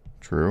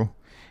 true.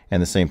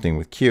 And the same thing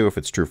with Q. If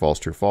it's true, false,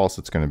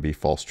 it's going to be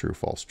false, true,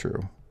 false,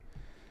 true.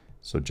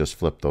 So just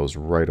flip those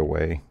right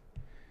away.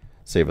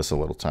 Save us a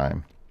little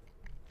time.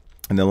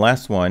 And the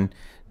last one,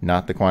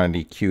 not the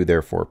quantity Q,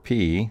 therefore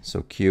P.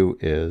 So Q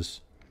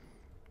is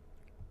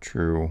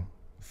true,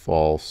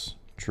 false,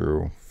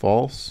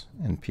 false,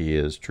 and P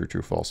is true,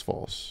 true, false,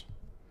 false.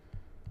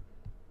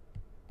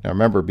 Now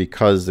remember,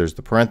 because there's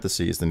the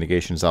parentheses, the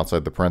negation is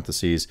outside the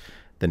parentheses,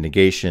 the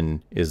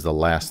negation is the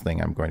last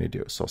thing I'm going to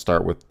do. So I'll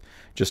start with,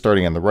 just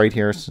starting on the right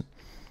here,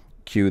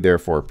 Q,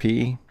 therefore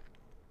P.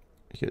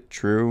 You get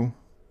true,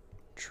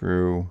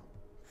 true,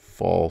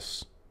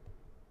 false,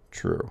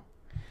 true.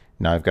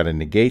 Now I've got to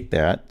negate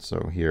that.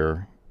 So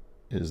here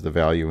is the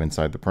value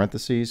inside the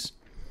parentheses.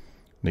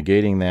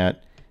 Negating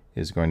that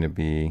is going to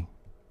be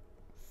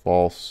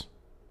false,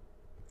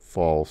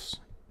 false,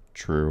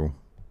 true,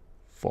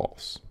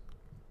 false.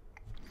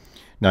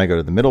 Now I go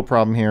to the middle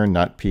problem here,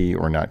 not P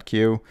or not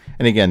Q.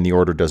 And again, the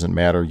order doesn't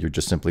matter. You're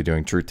just simply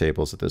doing truth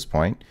tables at this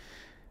point.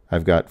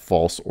 I've got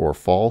false or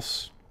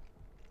false,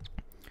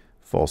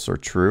 false or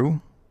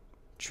true,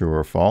 true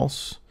or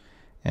false,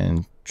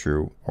 and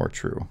true or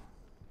true.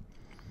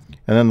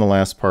 And then the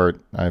last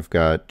part, I've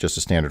got just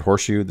a standard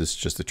horseshoe. This is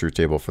just the truth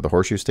table for the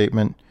horseshoe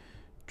statement.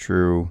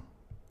 True,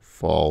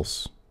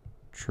 false,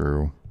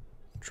 true,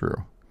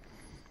 true.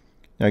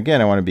 Now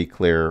again, I want to be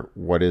clear,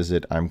 what is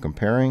it I'm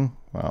comparing?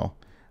 Well,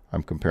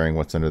 I'm comparing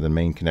what's under the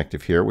main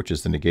connective here, which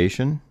is the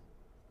negation,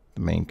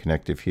 the main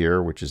connective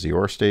here, which is the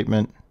or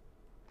statement,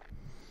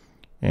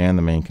 and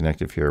the main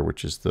connective here,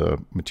 which is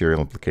the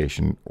material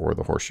implication or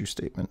the horseshoe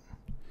statement.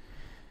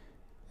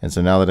 And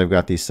so now that I've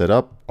got these set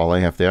up, all I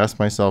have to ask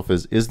myself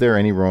is there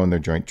any row in their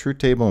joint truth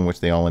table in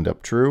which they all end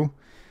up true?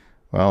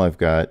 Well, I've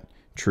got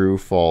true,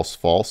 false,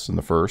 false in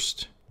the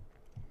first.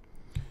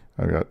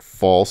 I've got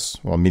false.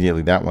 Well,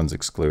 immediately that one's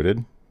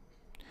excluded.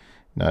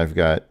 Now I've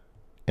got,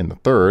 in the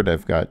third,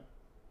 I've got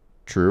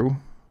true,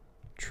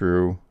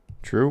 true,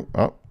 true.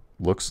 Oh,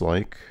 looks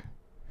like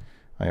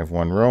I have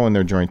one row in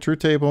their joint truth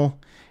table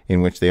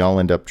in which they all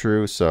end up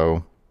true.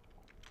 So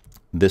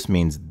this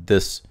means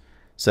this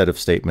set of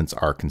statements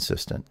are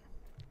consistent.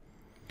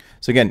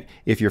 So again,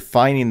 if you're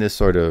finding this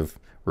sort of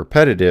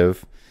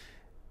repetitive,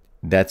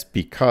 that's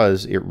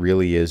because it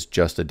really is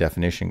just a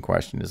definition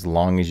question. As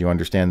long as you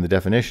understand the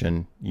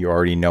definition, you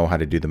already know how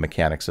to do the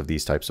mechanics of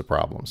these types of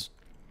problems.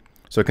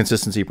 So a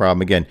consistency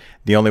problem, again,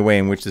 the only way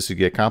in which this would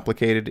get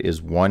complicated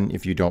is one,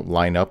 if you don't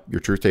line up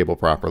your truth table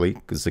properly,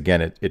 because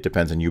again, it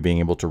depends on you being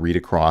able to read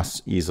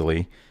across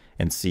easily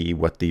and see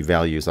what the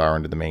values are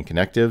under the main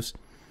connectives.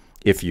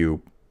 If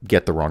you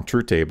get the wrong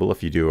truth table,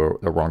 if you do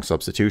a wrong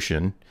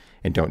substitution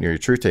and don't know your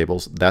truth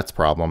tables, that's a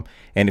problem.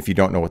 And if you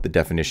don't know what the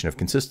definition of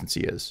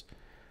consistency is.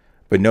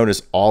 But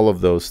notice all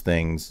of those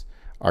things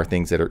are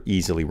things that are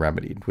easily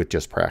remedied with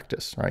just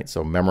practice, right?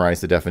 So memorize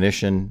the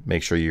definition,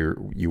 make sure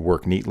you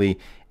work neatly,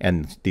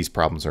 and these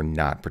problems are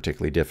not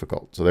particularly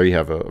difficult. So there you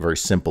have a very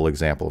simple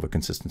example of a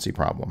consistency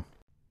problem.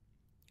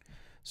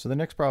 So the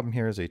next problem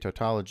here is a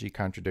tautology,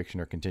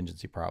 contradiction, or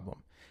contingency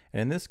problem.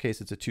 And in this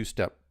case, it's a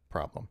two-step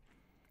problem.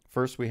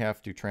 First, we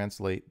have to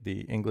translate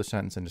the English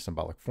sentence into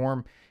symbolic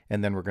form,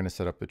 and then we're going to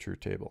set up the truth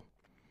table.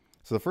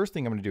 So the first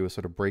thing I'm going to do is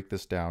sort of break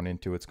this down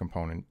into its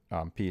component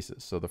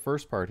pieces. So the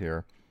first part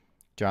here,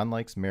 John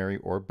likes Mary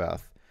or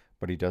Beth,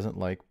 but he doesn't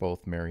like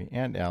both Mary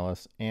and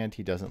Alice, and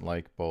he doesn't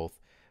like both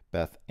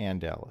Beth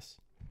and Alice.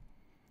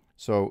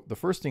 So the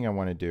first thing I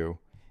want to do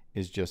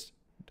is just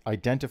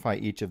identify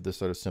each of the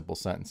sort of simple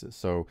sentences.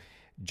 So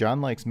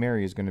John likes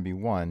Mary is going to be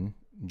one,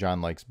 John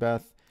likes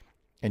Beth,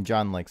 and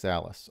John likes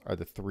Alice are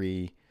the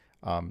three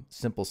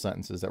simple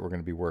sentences that we're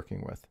going to be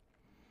working with.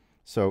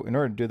 So in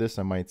order to do this,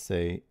 I might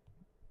say,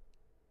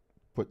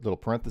 put little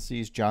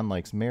parentheses, John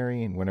likes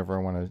Mary, and whenever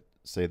I want to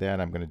say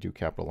that, I'm going to do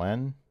capital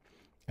N,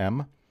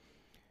 M.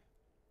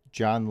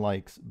 John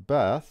likes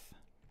Beth,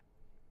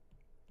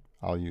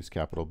 I'll use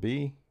capital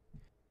B,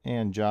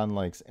 and John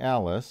likes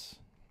Alice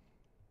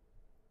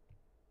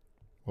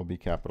will be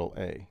capital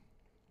A.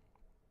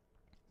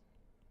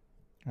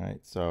 All right,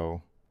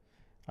 so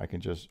I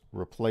can just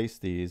replace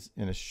these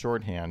in a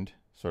shorthand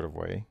sort of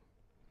way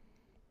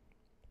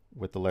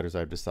with the letters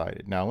I've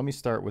decided. Now let me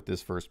start with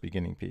this first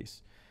beginning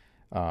piece.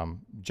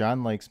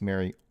 John likes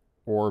Mary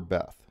or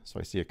Beth. So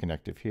I see a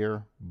connective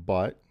here,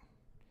 but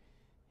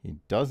he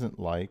doesn't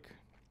like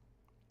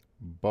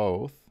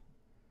both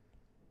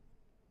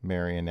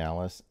Mary and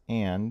Alice,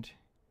 and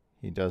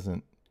he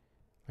doesn't,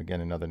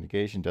 again, another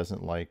negation,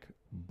 doesn't like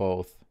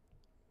both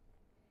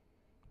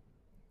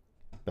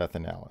Beth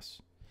and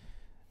Alice.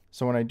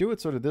 So when I do it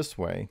sort of this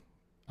way,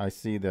 I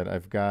see that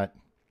I've got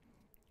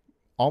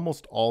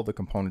almost all the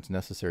components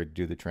necessary to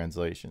do the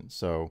translation.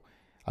 So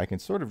I can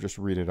sort of just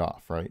read it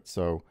off, right?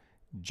 So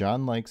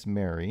John likes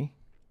Mary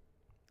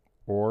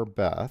or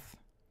Beth.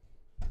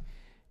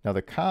 Now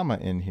the comma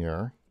in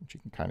here, which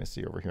you can kind of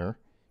see over here,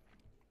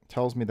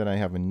 tells me that I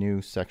have a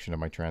new section of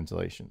my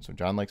translation. So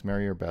John likes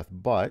Mary or Beth,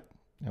 but,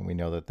 and we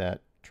know that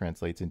that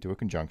translates into a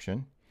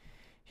conjunction,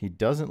 he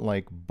doesn't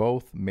like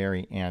both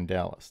Mary and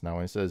Alice. Now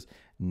when it says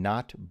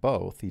not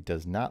both, he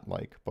does not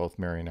like both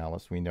Mary and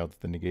Alice. We know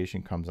that the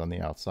negation comes on the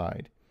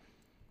outside.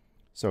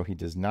 So he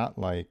does not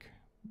like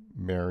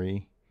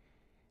Mary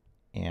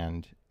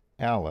and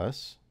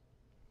Alice.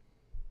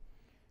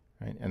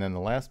 Right? And then the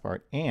last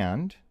part,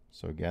 and,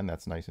 so again,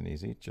 that's nice and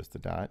easy, just a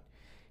dot.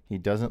 He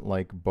doesn't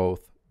like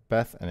both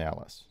Beth and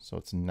Alice. So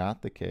it's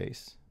not the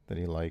case that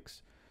he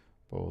likes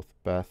both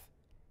Beth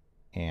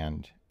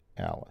and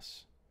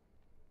Alice.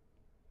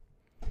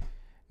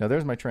 Now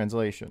there's my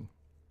translation.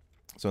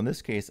 So in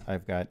this case,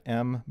 I've got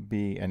M,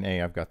 B, and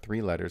A. I've got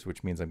 3 letters,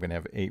 which means I'm going to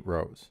have 8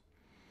 rows.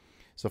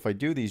 So if I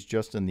do these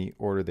just in the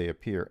order they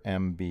appear,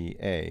 M, B,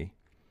 A,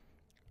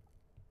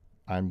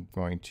 I'm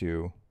going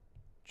to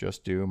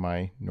just do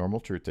my normal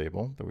truth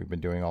table that we've been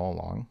doing all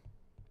along.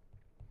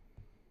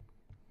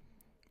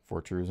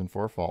 4 trues and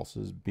 4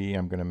 falses. B,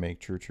 I'm going to make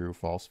true, true,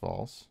 false,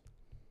 false.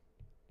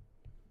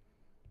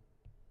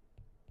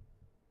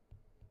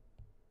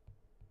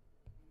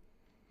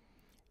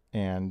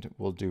 And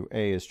we'll do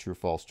A as true,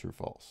 false, true,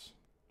 false.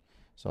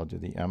 So I'll do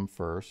the M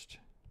first.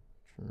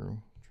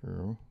 True,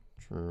 true,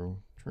 true,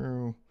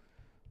 true,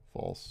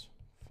 false,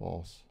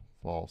 false,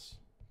 false,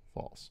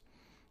 false.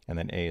 And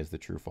then A is the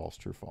true, false,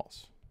 true,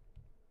 false.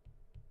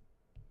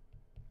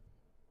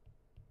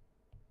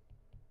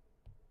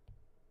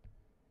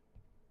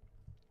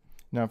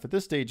 Now, if at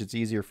this stage it's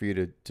easier for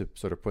you to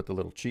sort of put the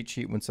little cheat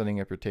sheet when setting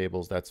up your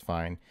tables, that's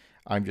fine.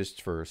 I'm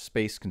just, for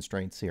space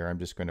constraints here, I'm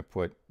just going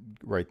to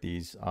write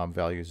these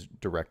values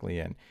directly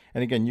in.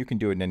 And again, you can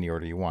do it in any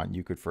order you want.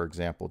 You could, for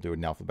example, do it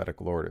in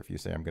alphabetical order. If you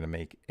say I'm going to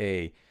make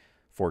A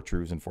 4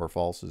 trues and 4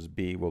 falses,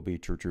 B will be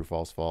true, true,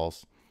 false,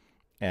 false,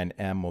 and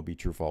M will be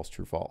true, false,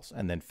 true, false,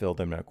 and then fill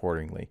them in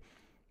accordingly.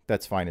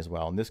 That's fine as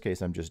well. In this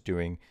case, I'm just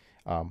doing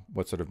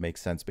what sort of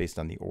makes sense based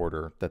on the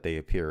order that they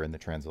appear in the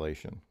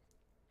translation.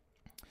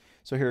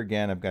 So here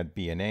again, I've got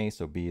B and A,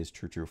 so B is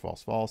true, true,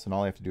 false, false, and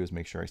all I have to do is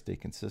make sure I stay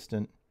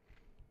consistent.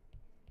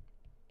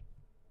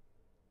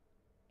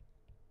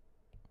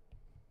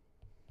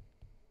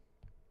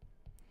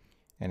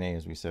 And A,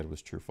 as we said,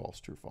 was true, false,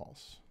 true,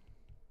 false.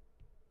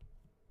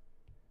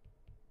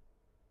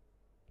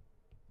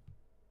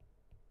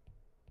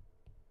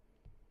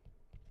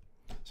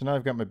 So now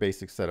I've got my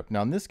basics set up.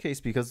 Now in this case,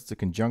 because it's a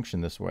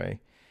conjunction this way,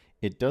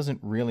 it doesn't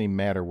really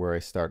matter where I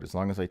start as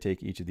long as I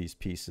take each of these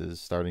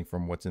pieces, starting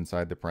from what's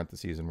inside the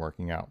parentheses and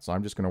working out. So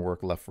I'm just going to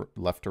work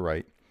left to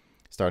right,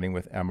 starting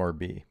with M or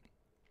B.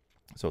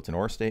 So it's an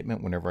OR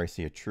statement. Whenever I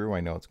see a true, I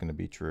know it's going to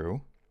be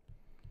true.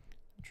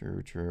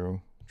 True,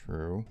 true,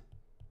 true,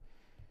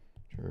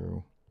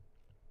 true,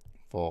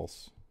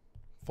 false,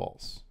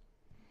 false.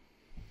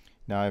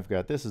 Now I've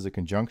got this as a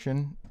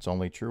conjunction. It's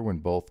only true when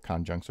both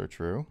conjuncts are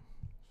true.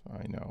 So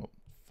I know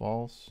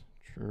false,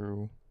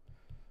 true,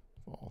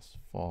 false,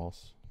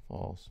 false,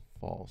 false,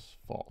 false,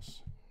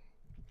 false.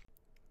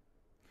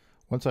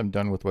 Once I'm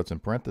done with what's in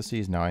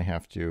parentheses, now I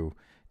have to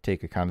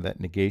take account of that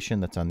negation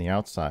that's on the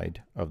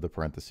outside of the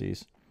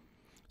parentheses.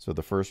 So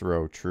the first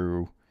row,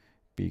 true,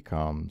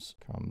 becomes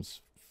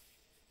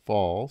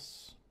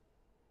false.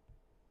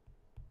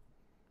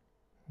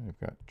 I've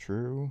got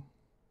true,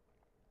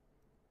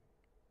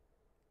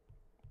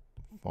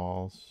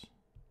 false,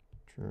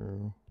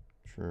 true,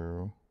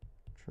 true,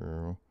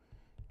 true,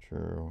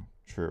 true,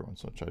 true. And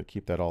so I'll try to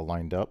keep that all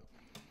lined up.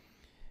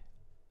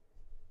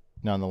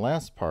 Now in the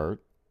last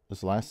part,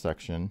 this last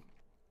section,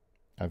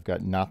 I've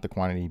got not the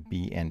quantity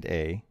B and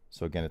A.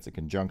 So again, it's a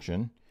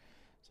conjunction.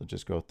 So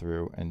just go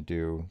through and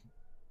do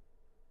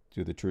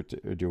the true,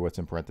 do what's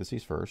in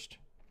parentheses first.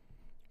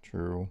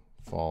 True,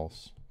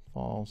 false,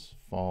 false,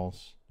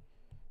 false,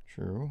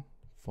 true,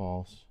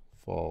 false,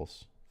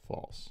 false,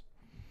 false.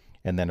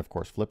 And then of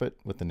course flip it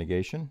with the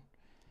negation.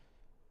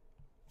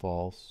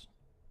 False,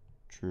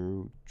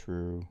 true,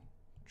 true,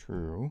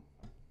 true,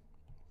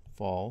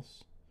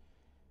 false,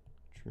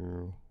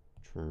 true,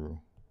 true,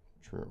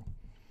 true.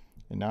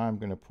 And now I'm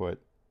going to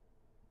put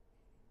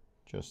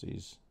just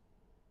these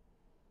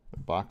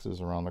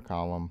boxes around the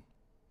column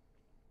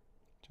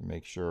to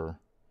make sure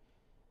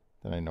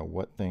that I know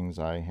what things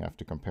I have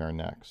to compare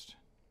next.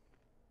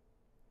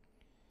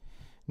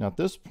 Now at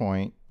this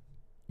point,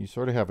 you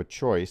sort of have a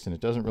choice, and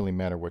it doesn't really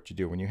matter what you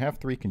do. When you have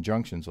 3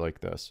 conjunctions like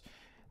this,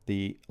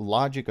 the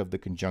logic of the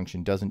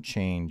conjunction doesn't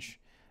change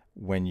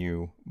when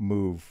you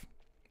move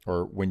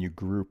or when you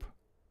group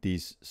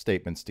these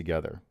statements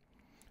together.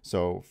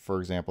 So for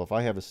example, if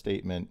I have a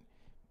statement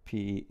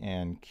P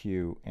and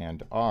Q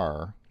and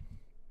R,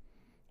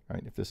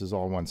 right, if this is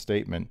all one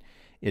statement,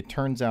 it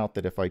turns out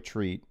that if I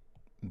treat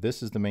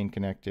this is the main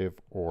connective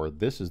or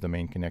this is the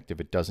main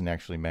connective, it doesn't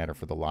actually matter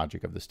for the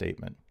logic of the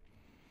statement.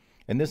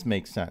 And this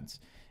makes sense.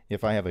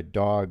 If I have a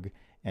dog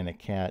and a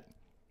cat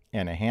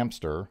and a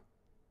hamster,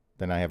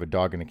 then I have a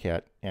dog and a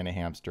cat and a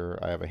hamster.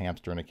 I have a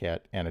hamster and a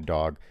cat and a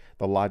dog.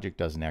 The logic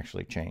doesn't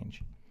actually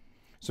change.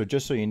 So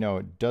just so you know,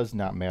 it does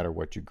not matter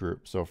what you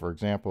group. So for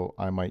example,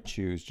 I might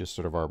choose just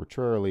sort of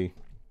arbitrarily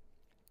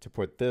to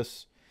put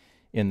this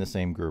in the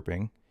same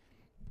grouping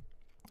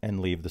and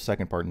leave the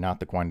second part, not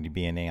the quantity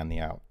B and A on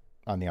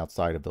the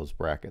outside of those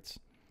brackets.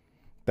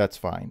 That's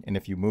fine. And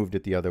if you moved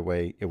it the other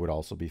way, it would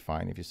also be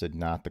fine. If you said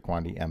not the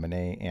quantity M and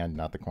A and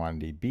not the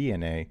quantity B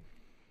and A,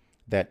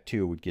 that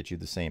too would get you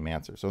the same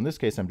answer. So in this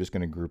case, I'm just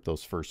going to group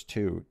those first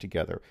 2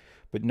 together.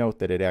 But note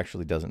that it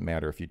actually doesn't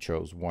matter if you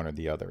chose one or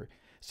the other.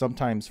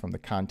 Sometimes from the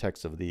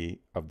context of the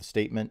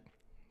statement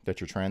that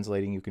you're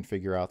translating, you can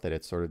figure out that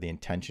it's sort of the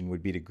intention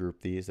would be to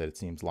group these, that it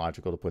seems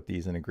logical to put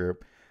these in a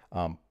group.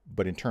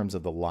 But in terms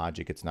of the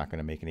logic, it's not going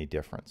to make any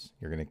difference.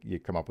 You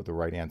come up with the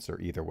right answer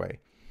either way.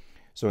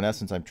 So in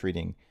essence, I'm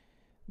treating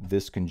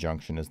this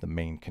conjunction as the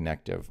main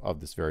connective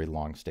of this very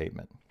long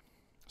statement.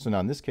 So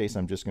now in this case,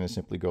 I'm just going to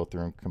simply go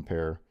through and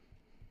compare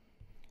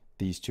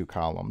these 2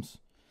 columns.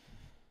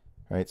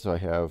 Right? So I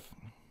have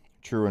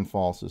true and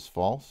false is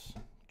false,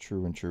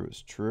 true and true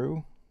is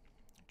true,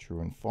 true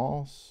and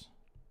false,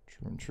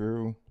 true and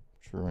true,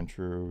 true and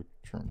true,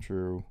 true and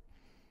true,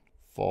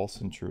 false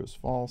and true is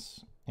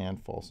false,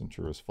 and false and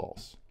true is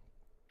false.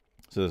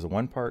 So there's the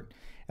one part,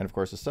 and of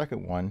course the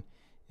second one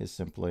is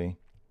simply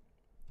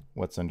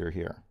what's under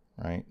here,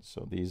 right?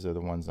 So these are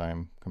the ones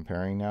I'm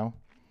comparing now.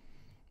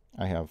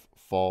 I have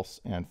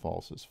false and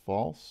false is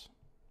false.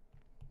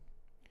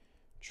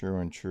 True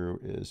and true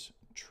is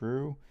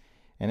true.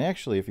 And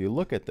actually, if you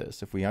look at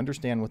this, if we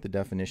understand what the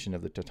definition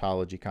of the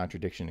tautology,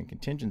 contradiction, and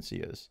contingency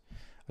is,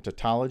 a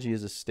tautology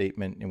is a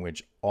statement in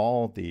which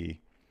all the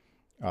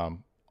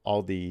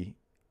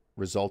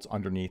results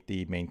underneath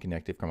the main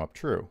connective come up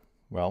true.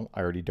 Well,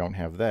 I already don't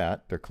have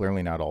that. They're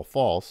clearly not all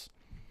false.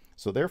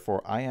 So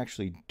therefore, I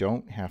actually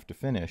don't have to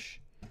finish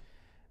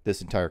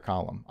this entire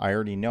column. I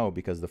already know,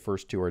 because the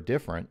first two are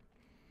different,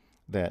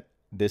 that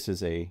this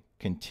is a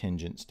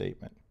contingent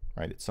statement,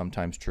 right? It's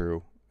sometimes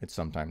true, it's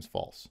sometimes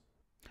false.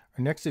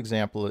 Our next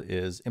example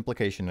is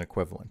implication and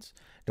equivalence.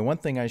 The one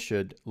thing I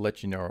should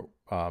let you know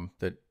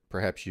that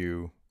perhaps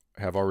you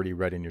have already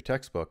read in your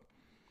textbook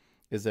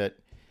is that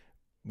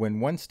when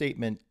one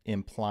statement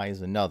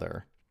implies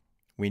another,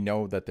 we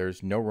know that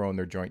there's no row in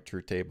their joint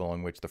truth table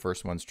in which the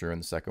first one's true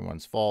and the second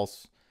one's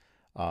false.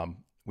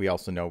 We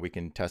also know we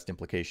can test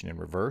implication in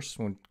reverse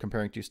when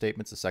comparing two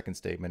statements. The second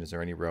statement, is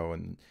there any row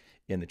in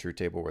the truth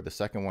table where the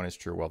second one is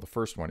true while the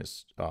first one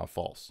is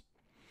false?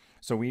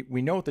 So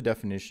we know what the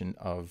definition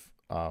of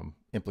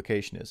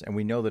implication is, and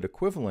we know that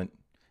equivalent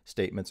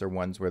statements are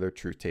ones where their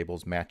truth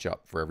tables match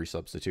up for every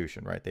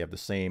substitution, right? They have the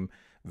same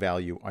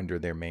value under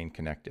their main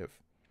connective.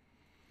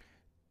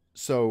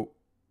 So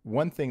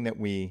one thing that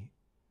we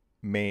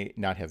may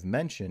not have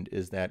mentioned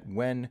is that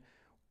when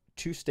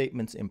two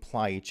statements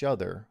imply each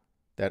other,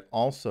 that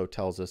also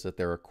tells us that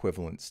they're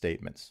equivalent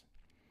statements.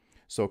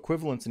 So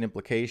equivalence and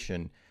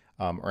implication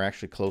are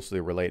actually closely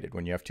related.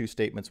 When you have two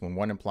statements, when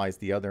one implies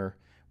the other,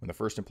 when the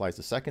first implies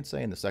the second,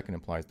 say, and the second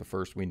implies the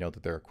first, we know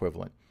that they're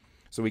equivalent.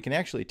 So we can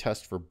actually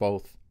test for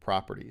both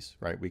properties,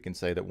 right? We can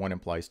say that one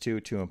implies two,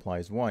 two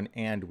implies one,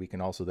 and we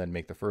can also then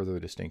make the further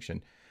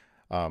distinction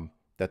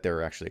that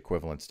they're actually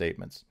equivalent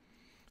statements.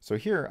 So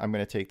here I'm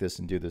going to take this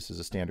and do this as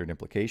a standard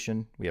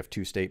implication. We have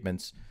two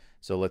statements,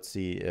 so let's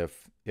see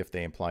if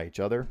they imply each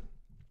other.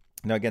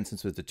 Now again,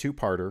 since it's a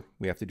two-parter,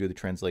 we have to do the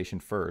translation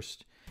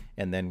first,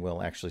 and then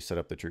we'll actually set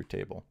up the truth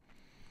table.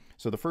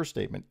 So the first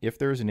statement, if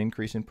there is an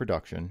increase in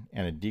production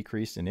and a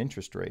decrease in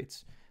interest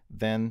rates,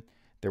 then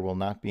there will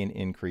not be an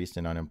increase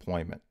in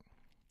unemployment.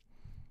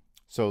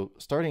 So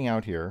starting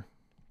out here,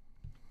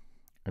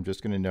 I'm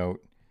just going to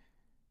note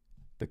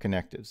the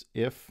connectives.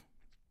 If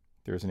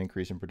there's an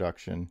increase in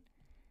production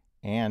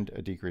and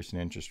a decrease in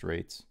interest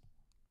rates,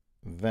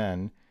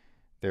 then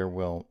there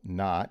will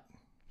not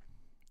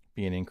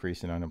be an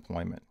increase in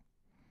unemployment.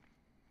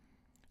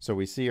 So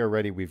we see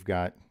already we've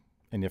got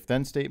an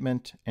if-then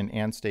statement, an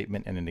and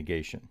statement, and a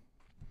negation.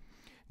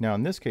 Now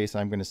in this case,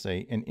 I'm going to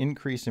say an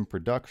increase in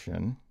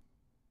production.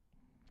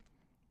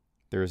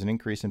 There is an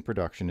increase in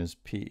production is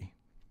P.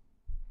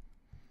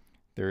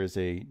 There is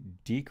a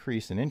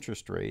decrease in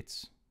interest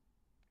rates.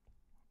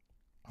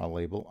 I'll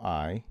label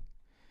I.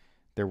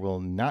 There will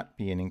not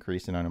be an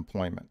increase in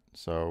unemployment.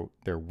 So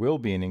there will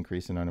be an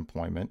increase in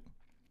unemployment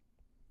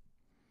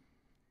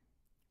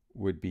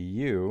would be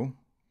U,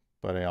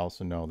 but I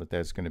also know that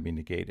that's going to be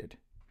negated.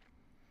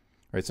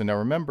 All right, so now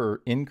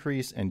remember,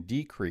 increase and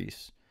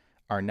decrease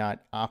are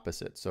not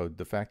opposite. So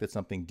the fact that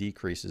something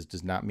decreases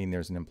does not mean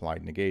there's an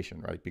implied negation,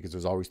 right? Because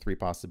there's always three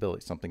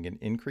possibilities. Something can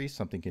increase,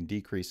 something can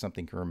decrease,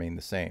 something can remain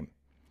the same.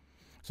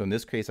 So in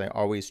this case, I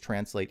always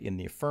translate in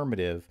the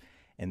affirmative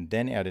and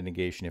then add a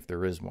negation if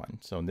there is one.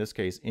 So in this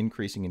case,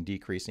 increasing and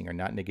decreasing are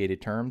not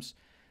negated terms,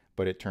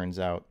 but it turns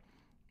out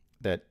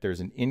that there's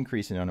an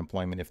increase in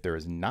unemployment. If there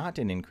is not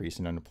an increase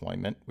in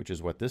unemployment, which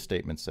is what this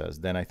statement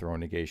says, then I throw a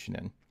negation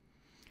in.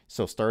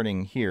 So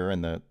starting here,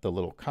 and the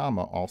little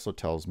comma also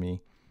tells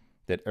me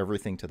that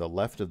everything to the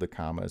left of the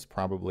comma is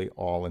probably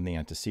all in the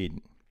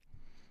antecedent.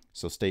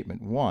 So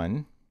statement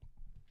one,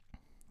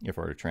 if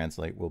I were to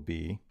translate, will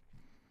be,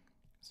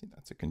 see,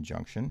 that's a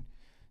conjunction.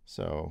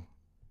 So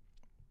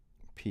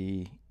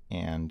P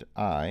and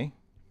I,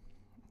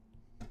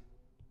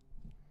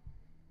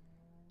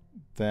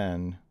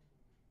 then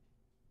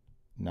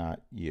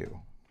not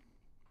U.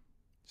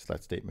 So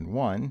that's statement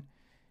one.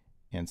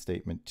 And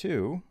statement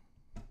two,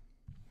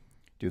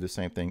 do the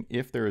same thing.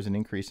 If there is an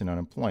increase in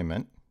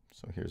unemployment,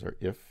 so here's our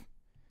if,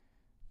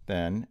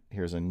 then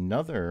here's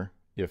another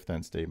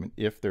if-then statement.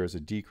 If there is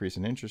a decrease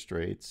in interest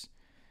rates,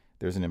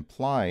 there's an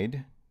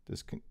implied,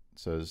 this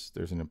says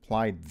there's an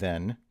implied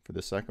then for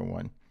the second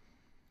one.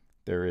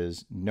 There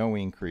is no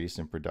increase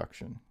in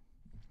production.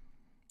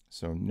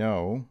 So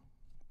no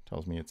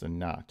tells me it's a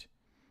not.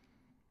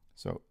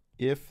 So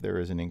if there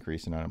is an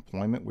increase in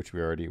unemployment, which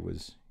we already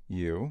was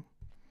U,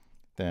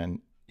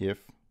 then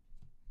if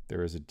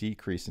there is a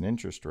decrease in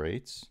interest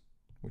rates,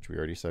 which we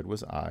already said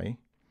was I,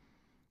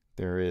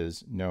 there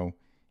is no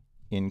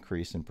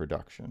increase in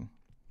production,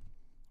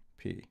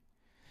 P.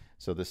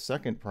 So the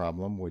second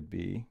problem would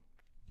be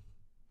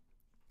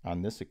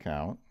on this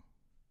account,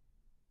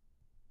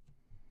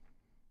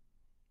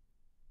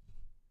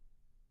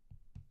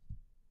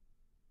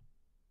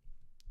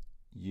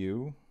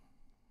 U,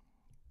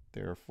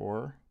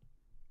 therefore,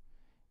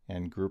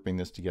 and grouping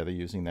this together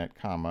using that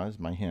comma as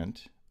my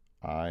hint,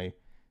 I,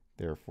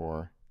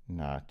 therefore,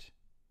 not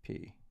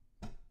P.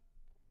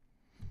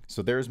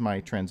 So there's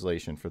my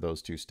translation for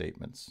those two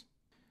statements.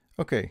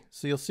 Okay,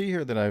 so you'll see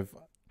here that I've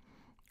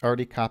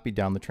already copied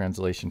down the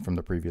translation from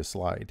the previous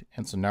slide.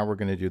 And so now we're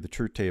going to do the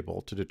truth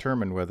table to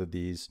determine whether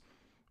these,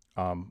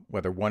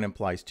 whether 1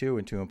 implies 2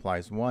 and 2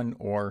 implies 1,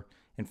 or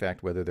in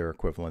fact, whether they're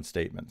equivalent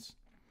statements.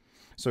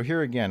 So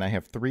here again, I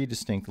have 3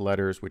 distinct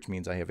letters, which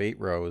means I have 8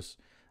 rows.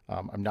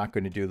 I'm not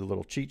going to do the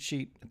little cheat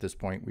sheet. At this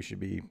point, we should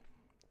be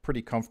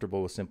pretty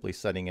comfortable with simply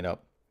setting it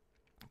up,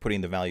 putting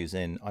the values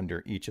in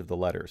under each of the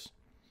letters.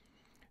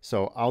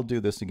 So I'll do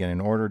this again in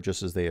order,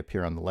 just as they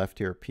appear on the left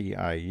here,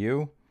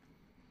 P-I-U.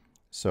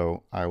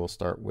 So I will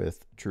start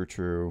with true,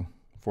 true,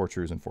 4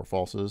 trues and 4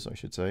 falses, I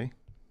should say.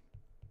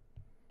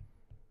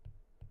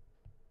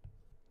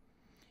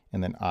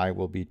 And then I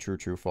will be true,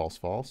 true, false,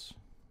 false.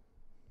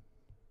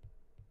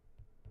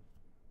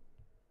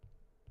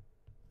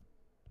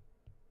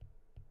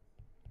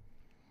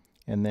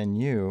 And then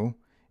U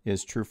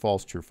is true,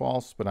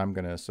 false, but I'm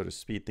going to sort of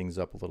speed things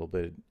up a little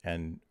bit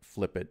and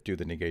flip it, do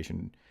the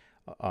negation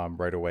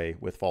right away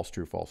with false,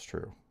 true, false,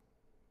 true.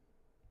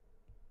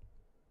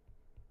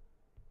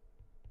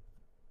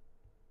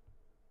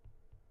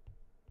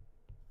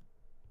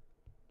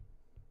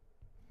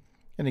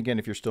 And again,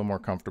 if you're still more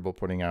comfortable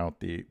putting down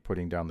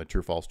the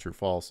true,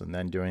 false, and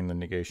then doing the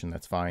negation,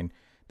 that's fine.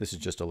 This is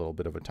just a little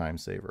bit of a time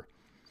saver.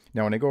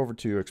 Now, when I go over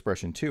to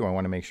expression 2, I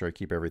want to make sure I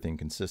keep everything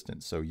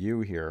consistent. So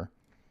U here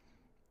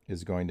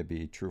is going to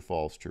be true,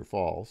 false, true,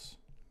 false.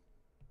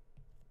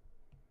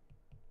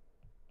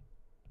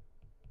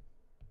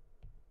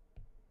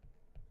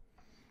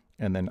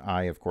 And then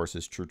I, of course,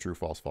 is true, true,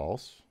 false,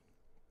 false,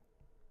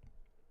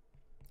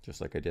 just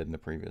like I did in the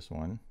previous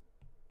one.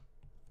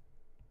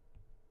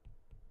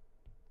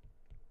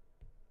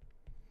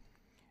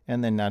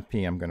 And then not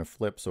P, I'm going to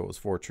flip, so it was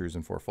 4 trues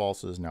and 4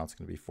 falses. Now it's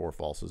going to be 4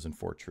 falses and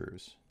 4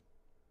 trues.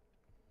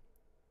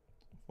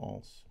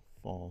 False,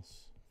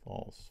 false,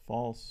 false,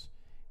 false,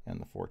 and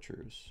the 4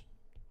 trues.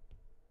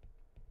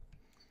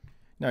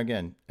 Now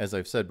again, as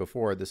I've said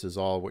before, this is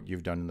all what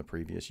you've done in the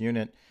previous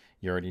unit.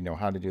 You already know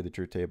how to do the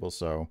truth table,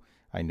 so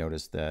I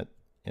noticed that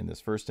in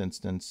this first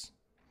instance,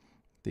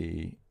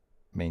 the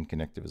main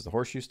connective is the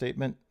horseshoe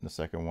statement. The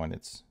second one,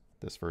 it's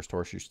this first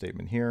horseshoe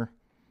statement here.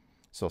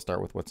 So I'll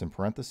start with what's in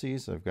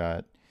parentheses. I've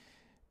got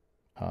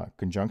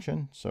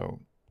conjunction, so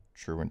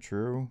true and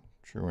true,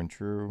 true and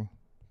true,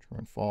 true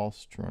and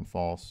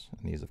false,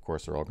 and these, of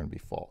course, are all going to be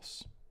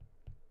false.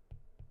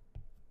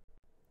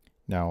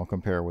 Now I'll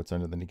compare what's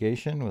under the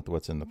negation with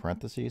what's in the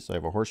parentheses. So I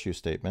have a horseshoe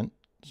statement.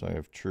 So I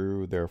have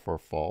true, therefore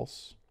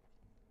false,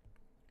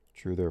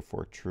 true,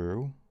 therefore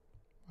true.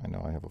 I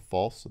know I have a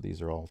false, so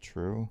these are all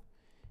true.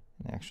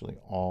 And actually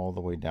all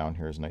the way down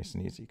here is nice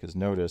and easy, because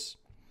notice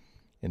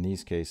in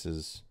these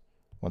cases,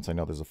 once I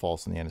know there's a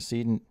false in the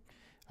antecedent,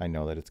 I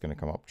know that it's going to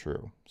come up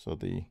true. So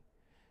the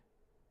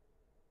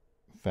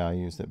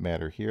values that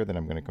matter here that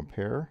I'm going to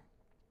compare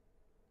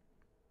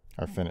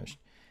are finished.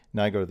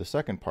 Now I go to the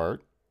second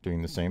part,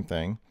 doing the same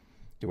thing.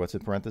 Do what's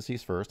in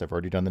parentheses first. I've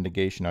already done the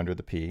negation under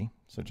the P,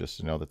 so just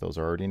to know that those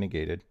are already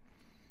negated.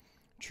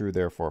 True,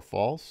 therefore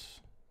false,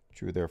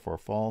 true, therefore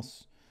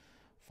false,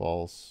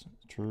 false,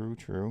 true,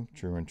 true,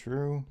 true and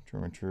true,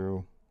 true and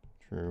true,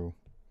 true,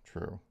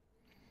 true.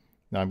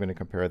 Now I'm going to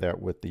compare that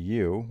with the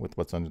U, with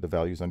what's under the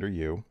values under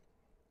U.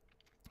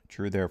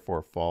 True,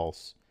 therefore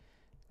false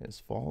is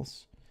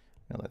false.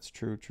 Now that's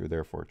true, true,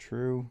 therefore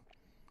true.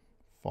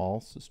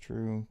 False is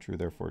true, true,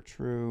 therefore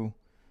true.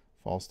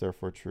 False,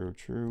 therefore true,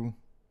 true,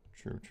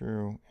 true,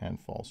 true, and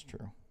false,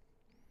 true.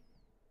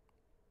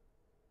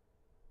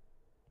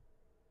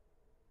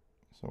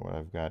 So what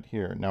I've got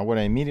here. Now what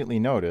I immediately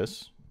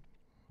notice,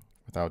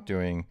 without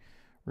doing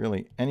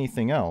really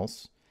anything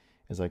else,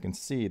 is I can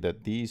see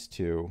that these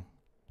two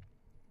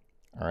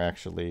are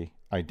actually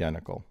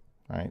identical,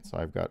 right? So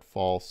I've got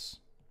false,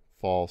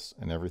 false,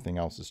 and everything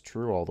else is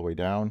true all the way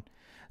down.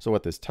 So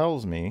what this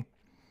tells me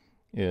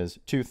is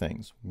two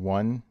things.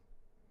 1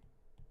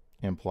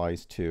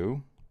 implies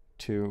 2,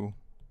 2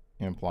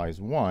 implies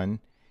 1,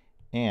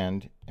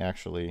 and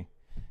actually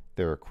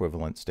they're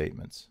equivalent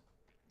statements.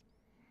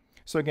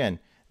 So again,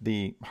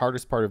 the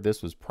hardest part of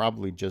this was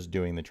probably just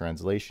doing the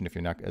translation if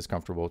you're not as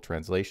comfortable with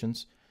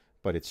translations,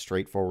 but it's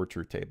straightforward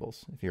truth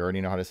tables. If you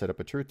already know how to set up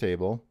a truth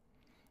table,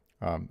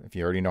 if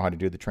you already know how to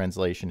do the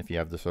translation, if you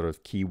have the sort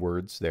of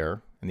keywords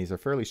there, and these are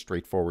fairly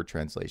straightforward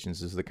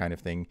translations, this is the kind of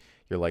thing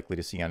you're likely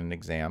to see on an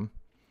exam,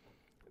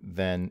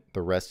 then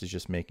the rest is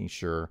just making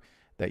sure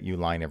that you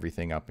line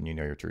everything up and you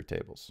know your truth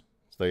tables.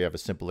 So there you have a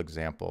simple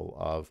example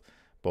of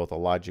both a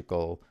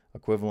logical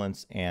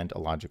equivalence and a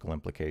logical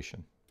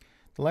implication.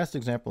 The last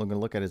example I'm going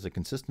to look at is a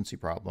consistency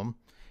problem.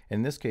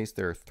 In this case,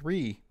 there are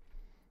 3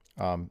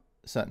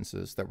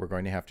 sentences that we're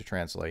going to have to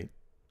translate.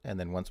 And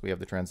then once we have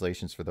the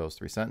translations for those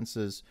 3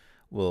 sentences,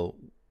 we'll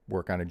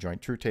work on a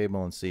joint truth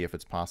table and see if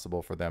it's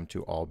possible for them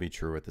to all be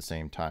true at the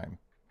same time.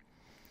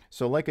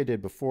 So like I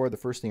did before, the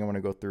first thing I want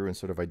to go through and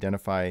sort of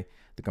identify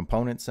the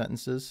component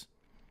sentences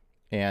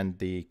and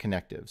the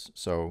connectives.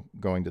 So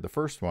going to the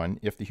first one,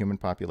 if the human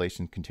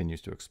population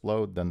continues to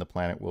explode, then the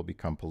planet will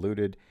become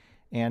polluted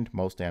and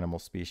most animal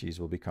species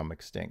will become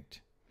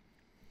extinct.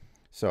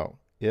 So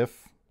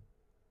if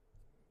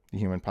the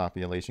human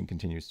population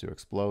continues to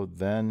explode,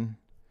 then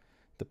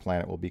the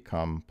planet will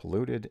become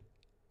polluted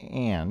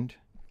and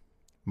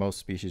most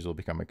species will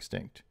become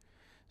extinct.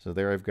 So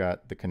there I've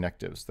got the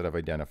connectives that I've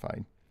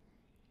identified.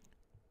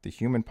 The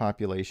human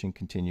population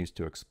continues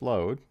to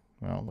explode.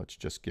 Well, let's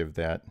just give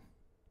that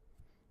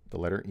the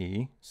letter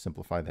E,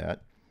 simplify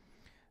that.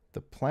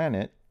 The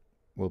planet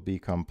will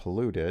become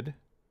polluted.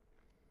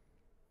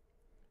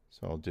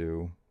 So I'll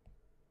do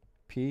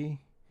P,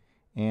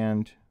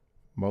 and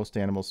most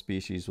animal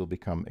species will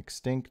become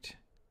extinct.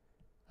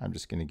 I'm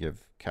just going to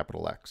give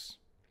capital X.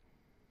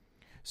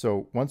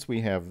 So once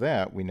we have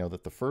that, we know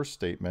that the first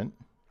statement,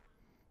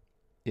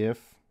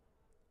 if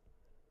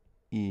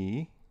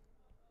E,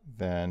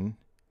 then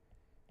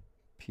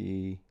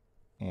P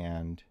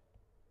and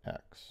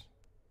X.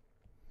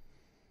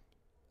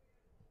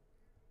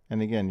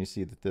 And again, you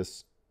see that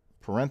this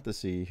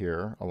parenthesis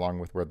here, along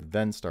with where the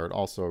then start,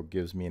 also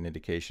gives me an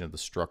indication of the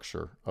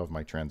structure of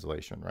my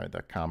translation, right?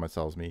 That comma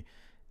tells me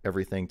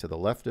everything to the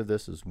left of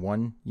this is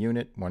one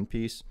unit, one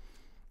piece,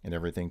 and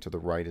everything to the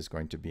right is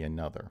going to be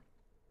another.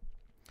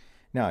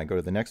 Now I go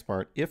to the next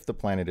part. If the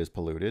planet is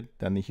polluted,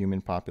 then the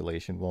human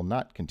population will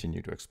not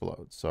continue to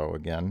explode. So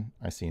again,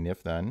 I see an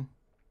if then.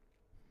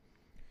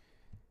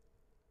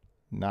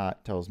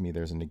 Not tells me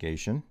there's a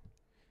negation.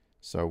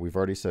 So we've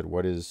already said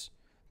what is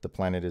the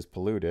planet is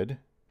polluted.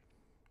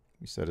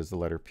 We said is the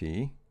letter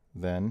P.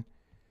 Then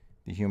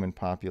the human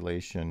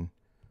population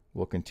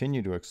will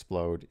continue to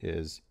explode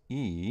is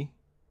E,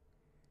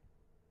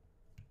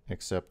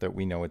 except that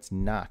we know it's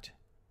not,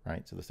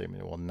 right? So the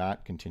statement will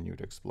not continue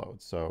to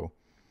explode. So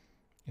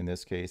in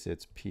this case,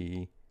 it's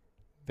P,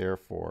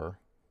 therefore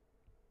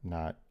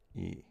not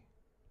E.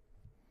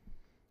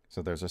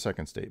 So there's our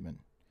second statement.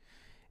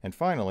 And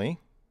finally,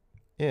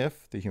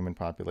 if the human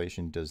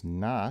population does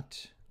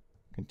not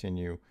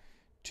continue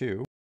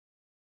to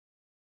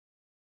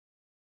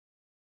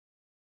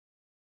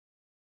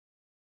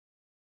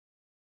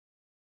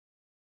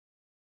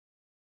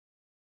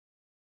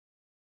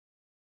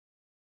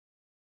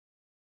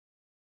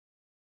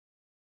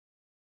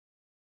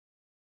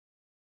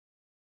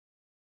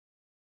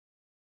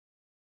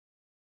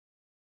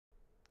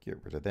get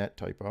rid of that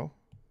typo.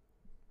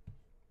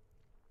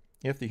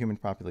 If the human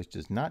population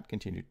does not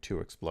continue to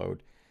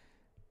explode,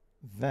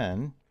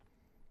 then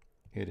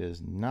it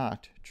is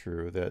not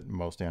true that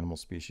most animal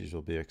species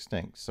will be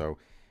extinct. So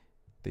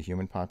the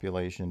human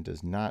population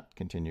does not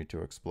continue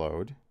to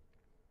explode.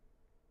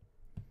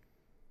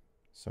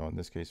 So in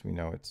this case, we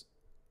know it's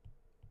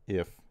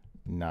if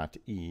not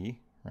E,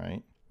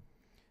 right?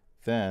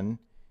 Then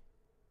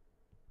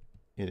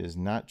it is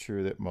not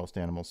true that most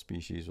animal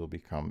species will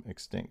become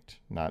extinct,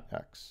 not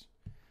X.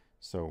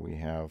 So we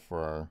have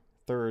for our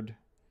third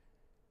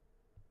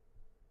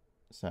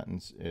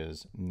sentence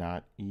is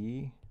not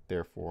E,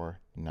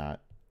 therefore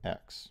not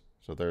X.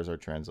 So there's our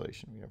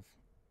translation. We have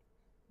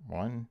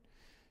 1,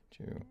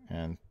 2,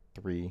 and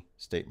 3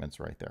 statements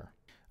right there.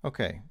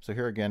 Okay, so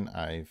here again,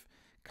 I've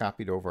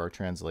copied over our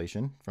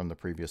translation from the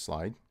previous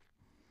slide.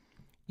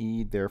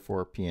 E,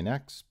 therefore P and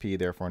X, P,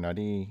 therefore not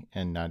E,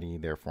 and not E,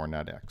 therefore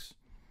not X.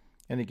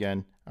 And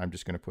again, I'm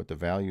just going to put the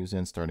values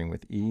in, starting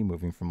with E,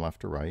 moving from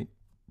left to right.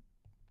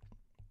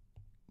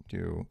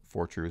 Do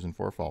 4 trues and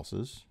 4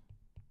 falses.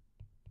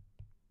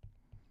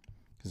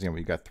 Because again,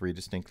 we've got 3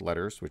 distinct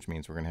letters, which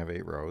means we're going to have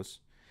 8 rows.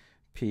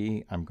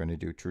 P, I'm going to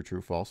do true,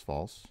 true, false,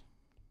 false.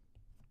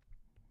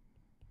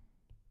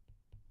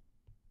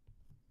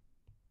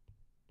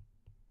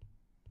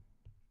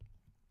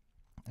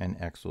 And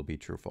X will be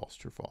true, false,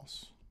 true,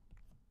 false.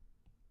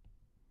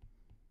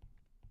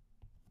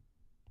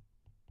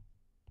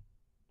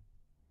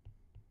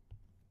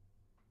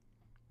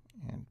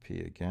 And P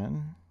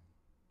again.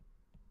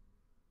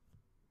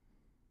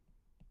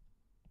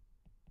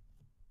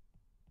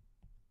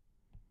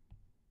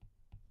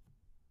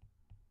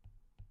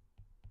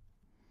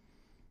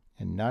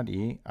 And not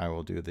E, I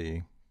will do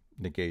the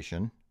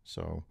negation.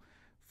 So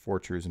 4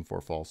 trues and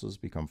 4 falses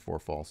become 4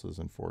 falses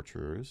and 4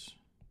 trues.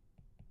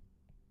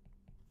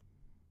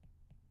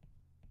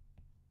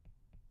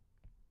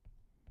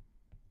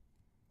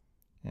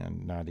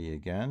 And not E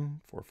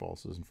again, 4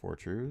 falses and 4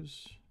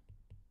 trues.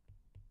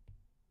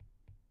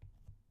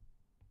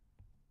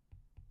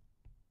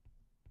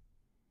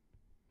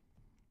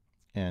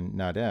 And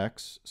not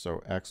X,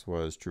 so X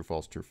was true,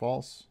 false, true,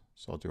 false.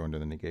 So I'll do under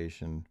the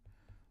negation,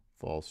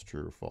 false,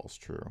 true, false,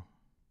 true.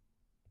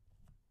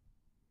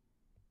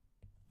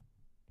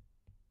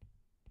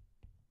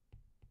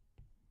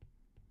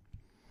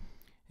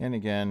 And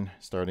again,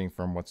 starting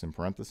from what's in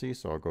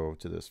parentheses, so I'll go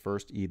to this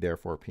first, E,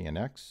 therefore, P and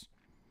X.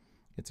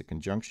 It's a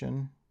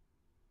conjunction,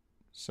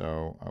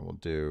 so I will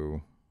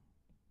do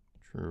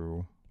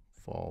true,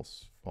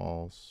 false,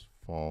 false,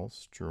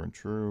 false, true and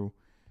true,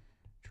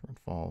 true and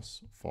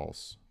false,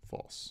 false,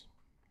 false.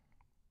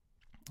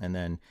 And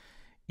then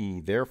E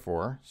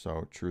therefore,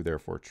 so true,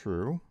 therefore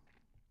true,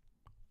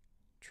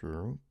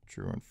 true,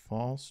 true and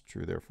false,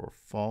 true, therefore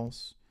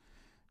false,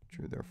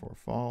 true, therefore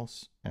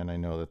false. And I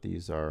know that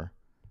these are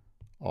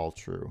all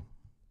true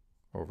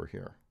over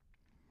here.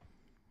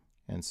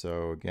 And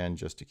so again,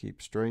 just to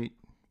keep straight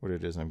what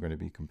it is I'm going to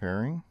be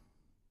comparing,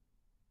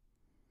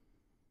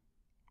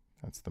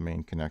 that's the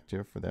main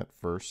connective for that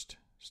first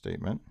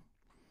statement.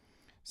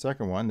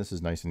 Second one, this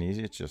is nice and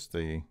easy. It's just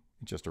a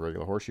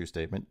regular horseshoe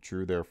statement.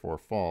 True, therefore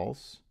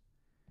false.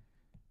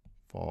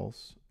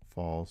 False,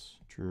 false,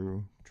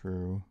 true,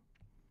 true,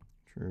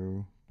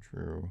 true,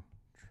 true,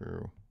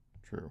 true,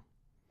 true.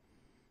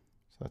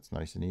 So that's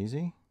nice and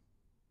easy.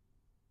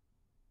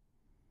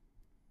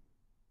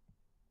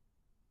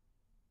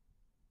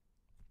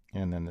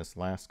 And then this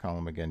last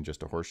column, again,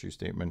 just a horseshoe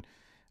statement.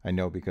 I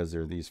know because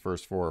these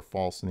first four are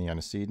false in the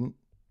antecedent.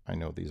 I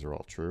know these are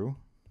all true.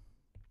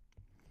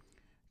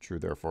 True,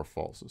 therefore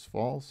false is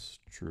false.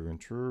 True and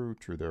true.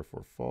 True,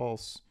 therefore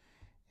false.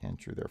 And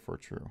true, therefore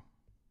true.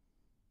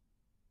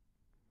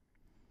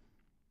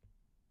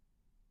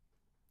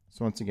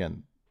 So once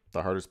again,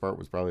 the hardest part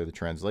was probably the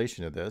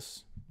translation of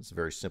this. It's a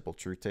very simple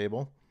truth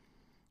table.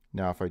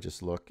 Now if I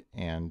just look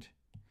and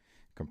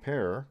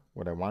compare,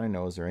 what I want to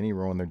know is there any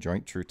row in their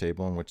joint truth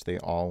table in which they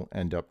all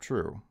end up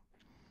true.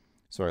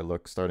 So I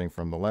look starting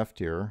from the left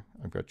here.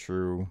 I've got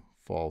true,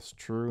 false,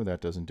 true.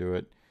 That doesn't do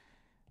it.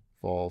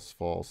 False,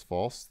 false,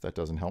 false. That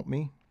doesn't help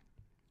me.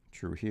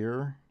 True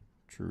here,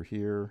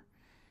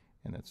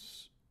 and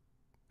that's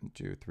 1,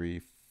 2,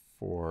 3,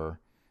 4,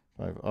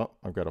 5. Oh,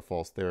 I've got a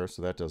false there,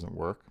 so that doesn't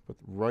work. But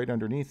right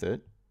underneath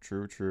it,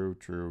 true, true,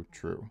 true,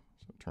 true.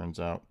 So it turns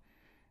out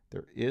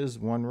there is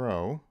one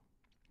row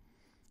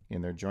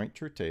in their joint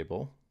truth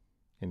table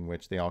in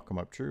which they all come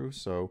up true,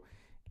 so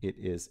it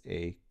is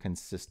a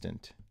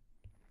consistent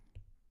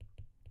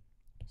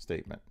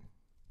statement.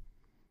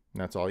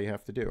 And that's all you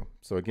have to do.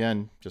 So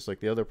again, just like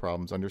the other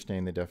problems,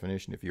 understanding the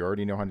definition. If you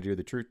already know how to do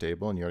the truth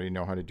table and you already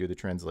know how to do the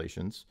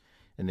translations,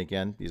 and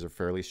again, these are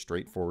fairly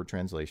straightforward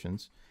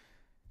translations,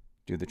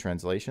 do the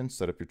translation,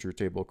 set up your truth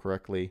table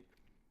correctly,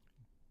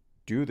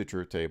 do the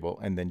truth table,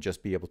 and then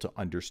just be able to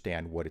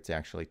understand what it's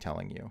actually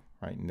telling you,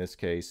 right? In this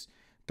case,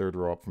 third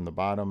row up from the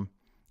bottom,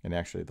 and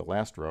actually the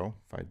last row,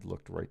 if I'd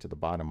looked right to the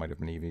bottom, might have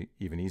been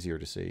even easier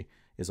to see,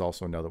 is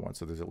also another one.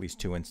 So there's at least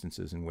 2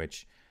 instances in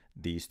which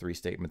these 3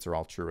 statements are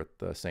all true at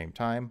the same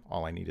time.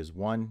 All I need is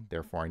one,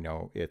 therefore I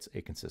know it's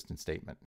a consistent statement.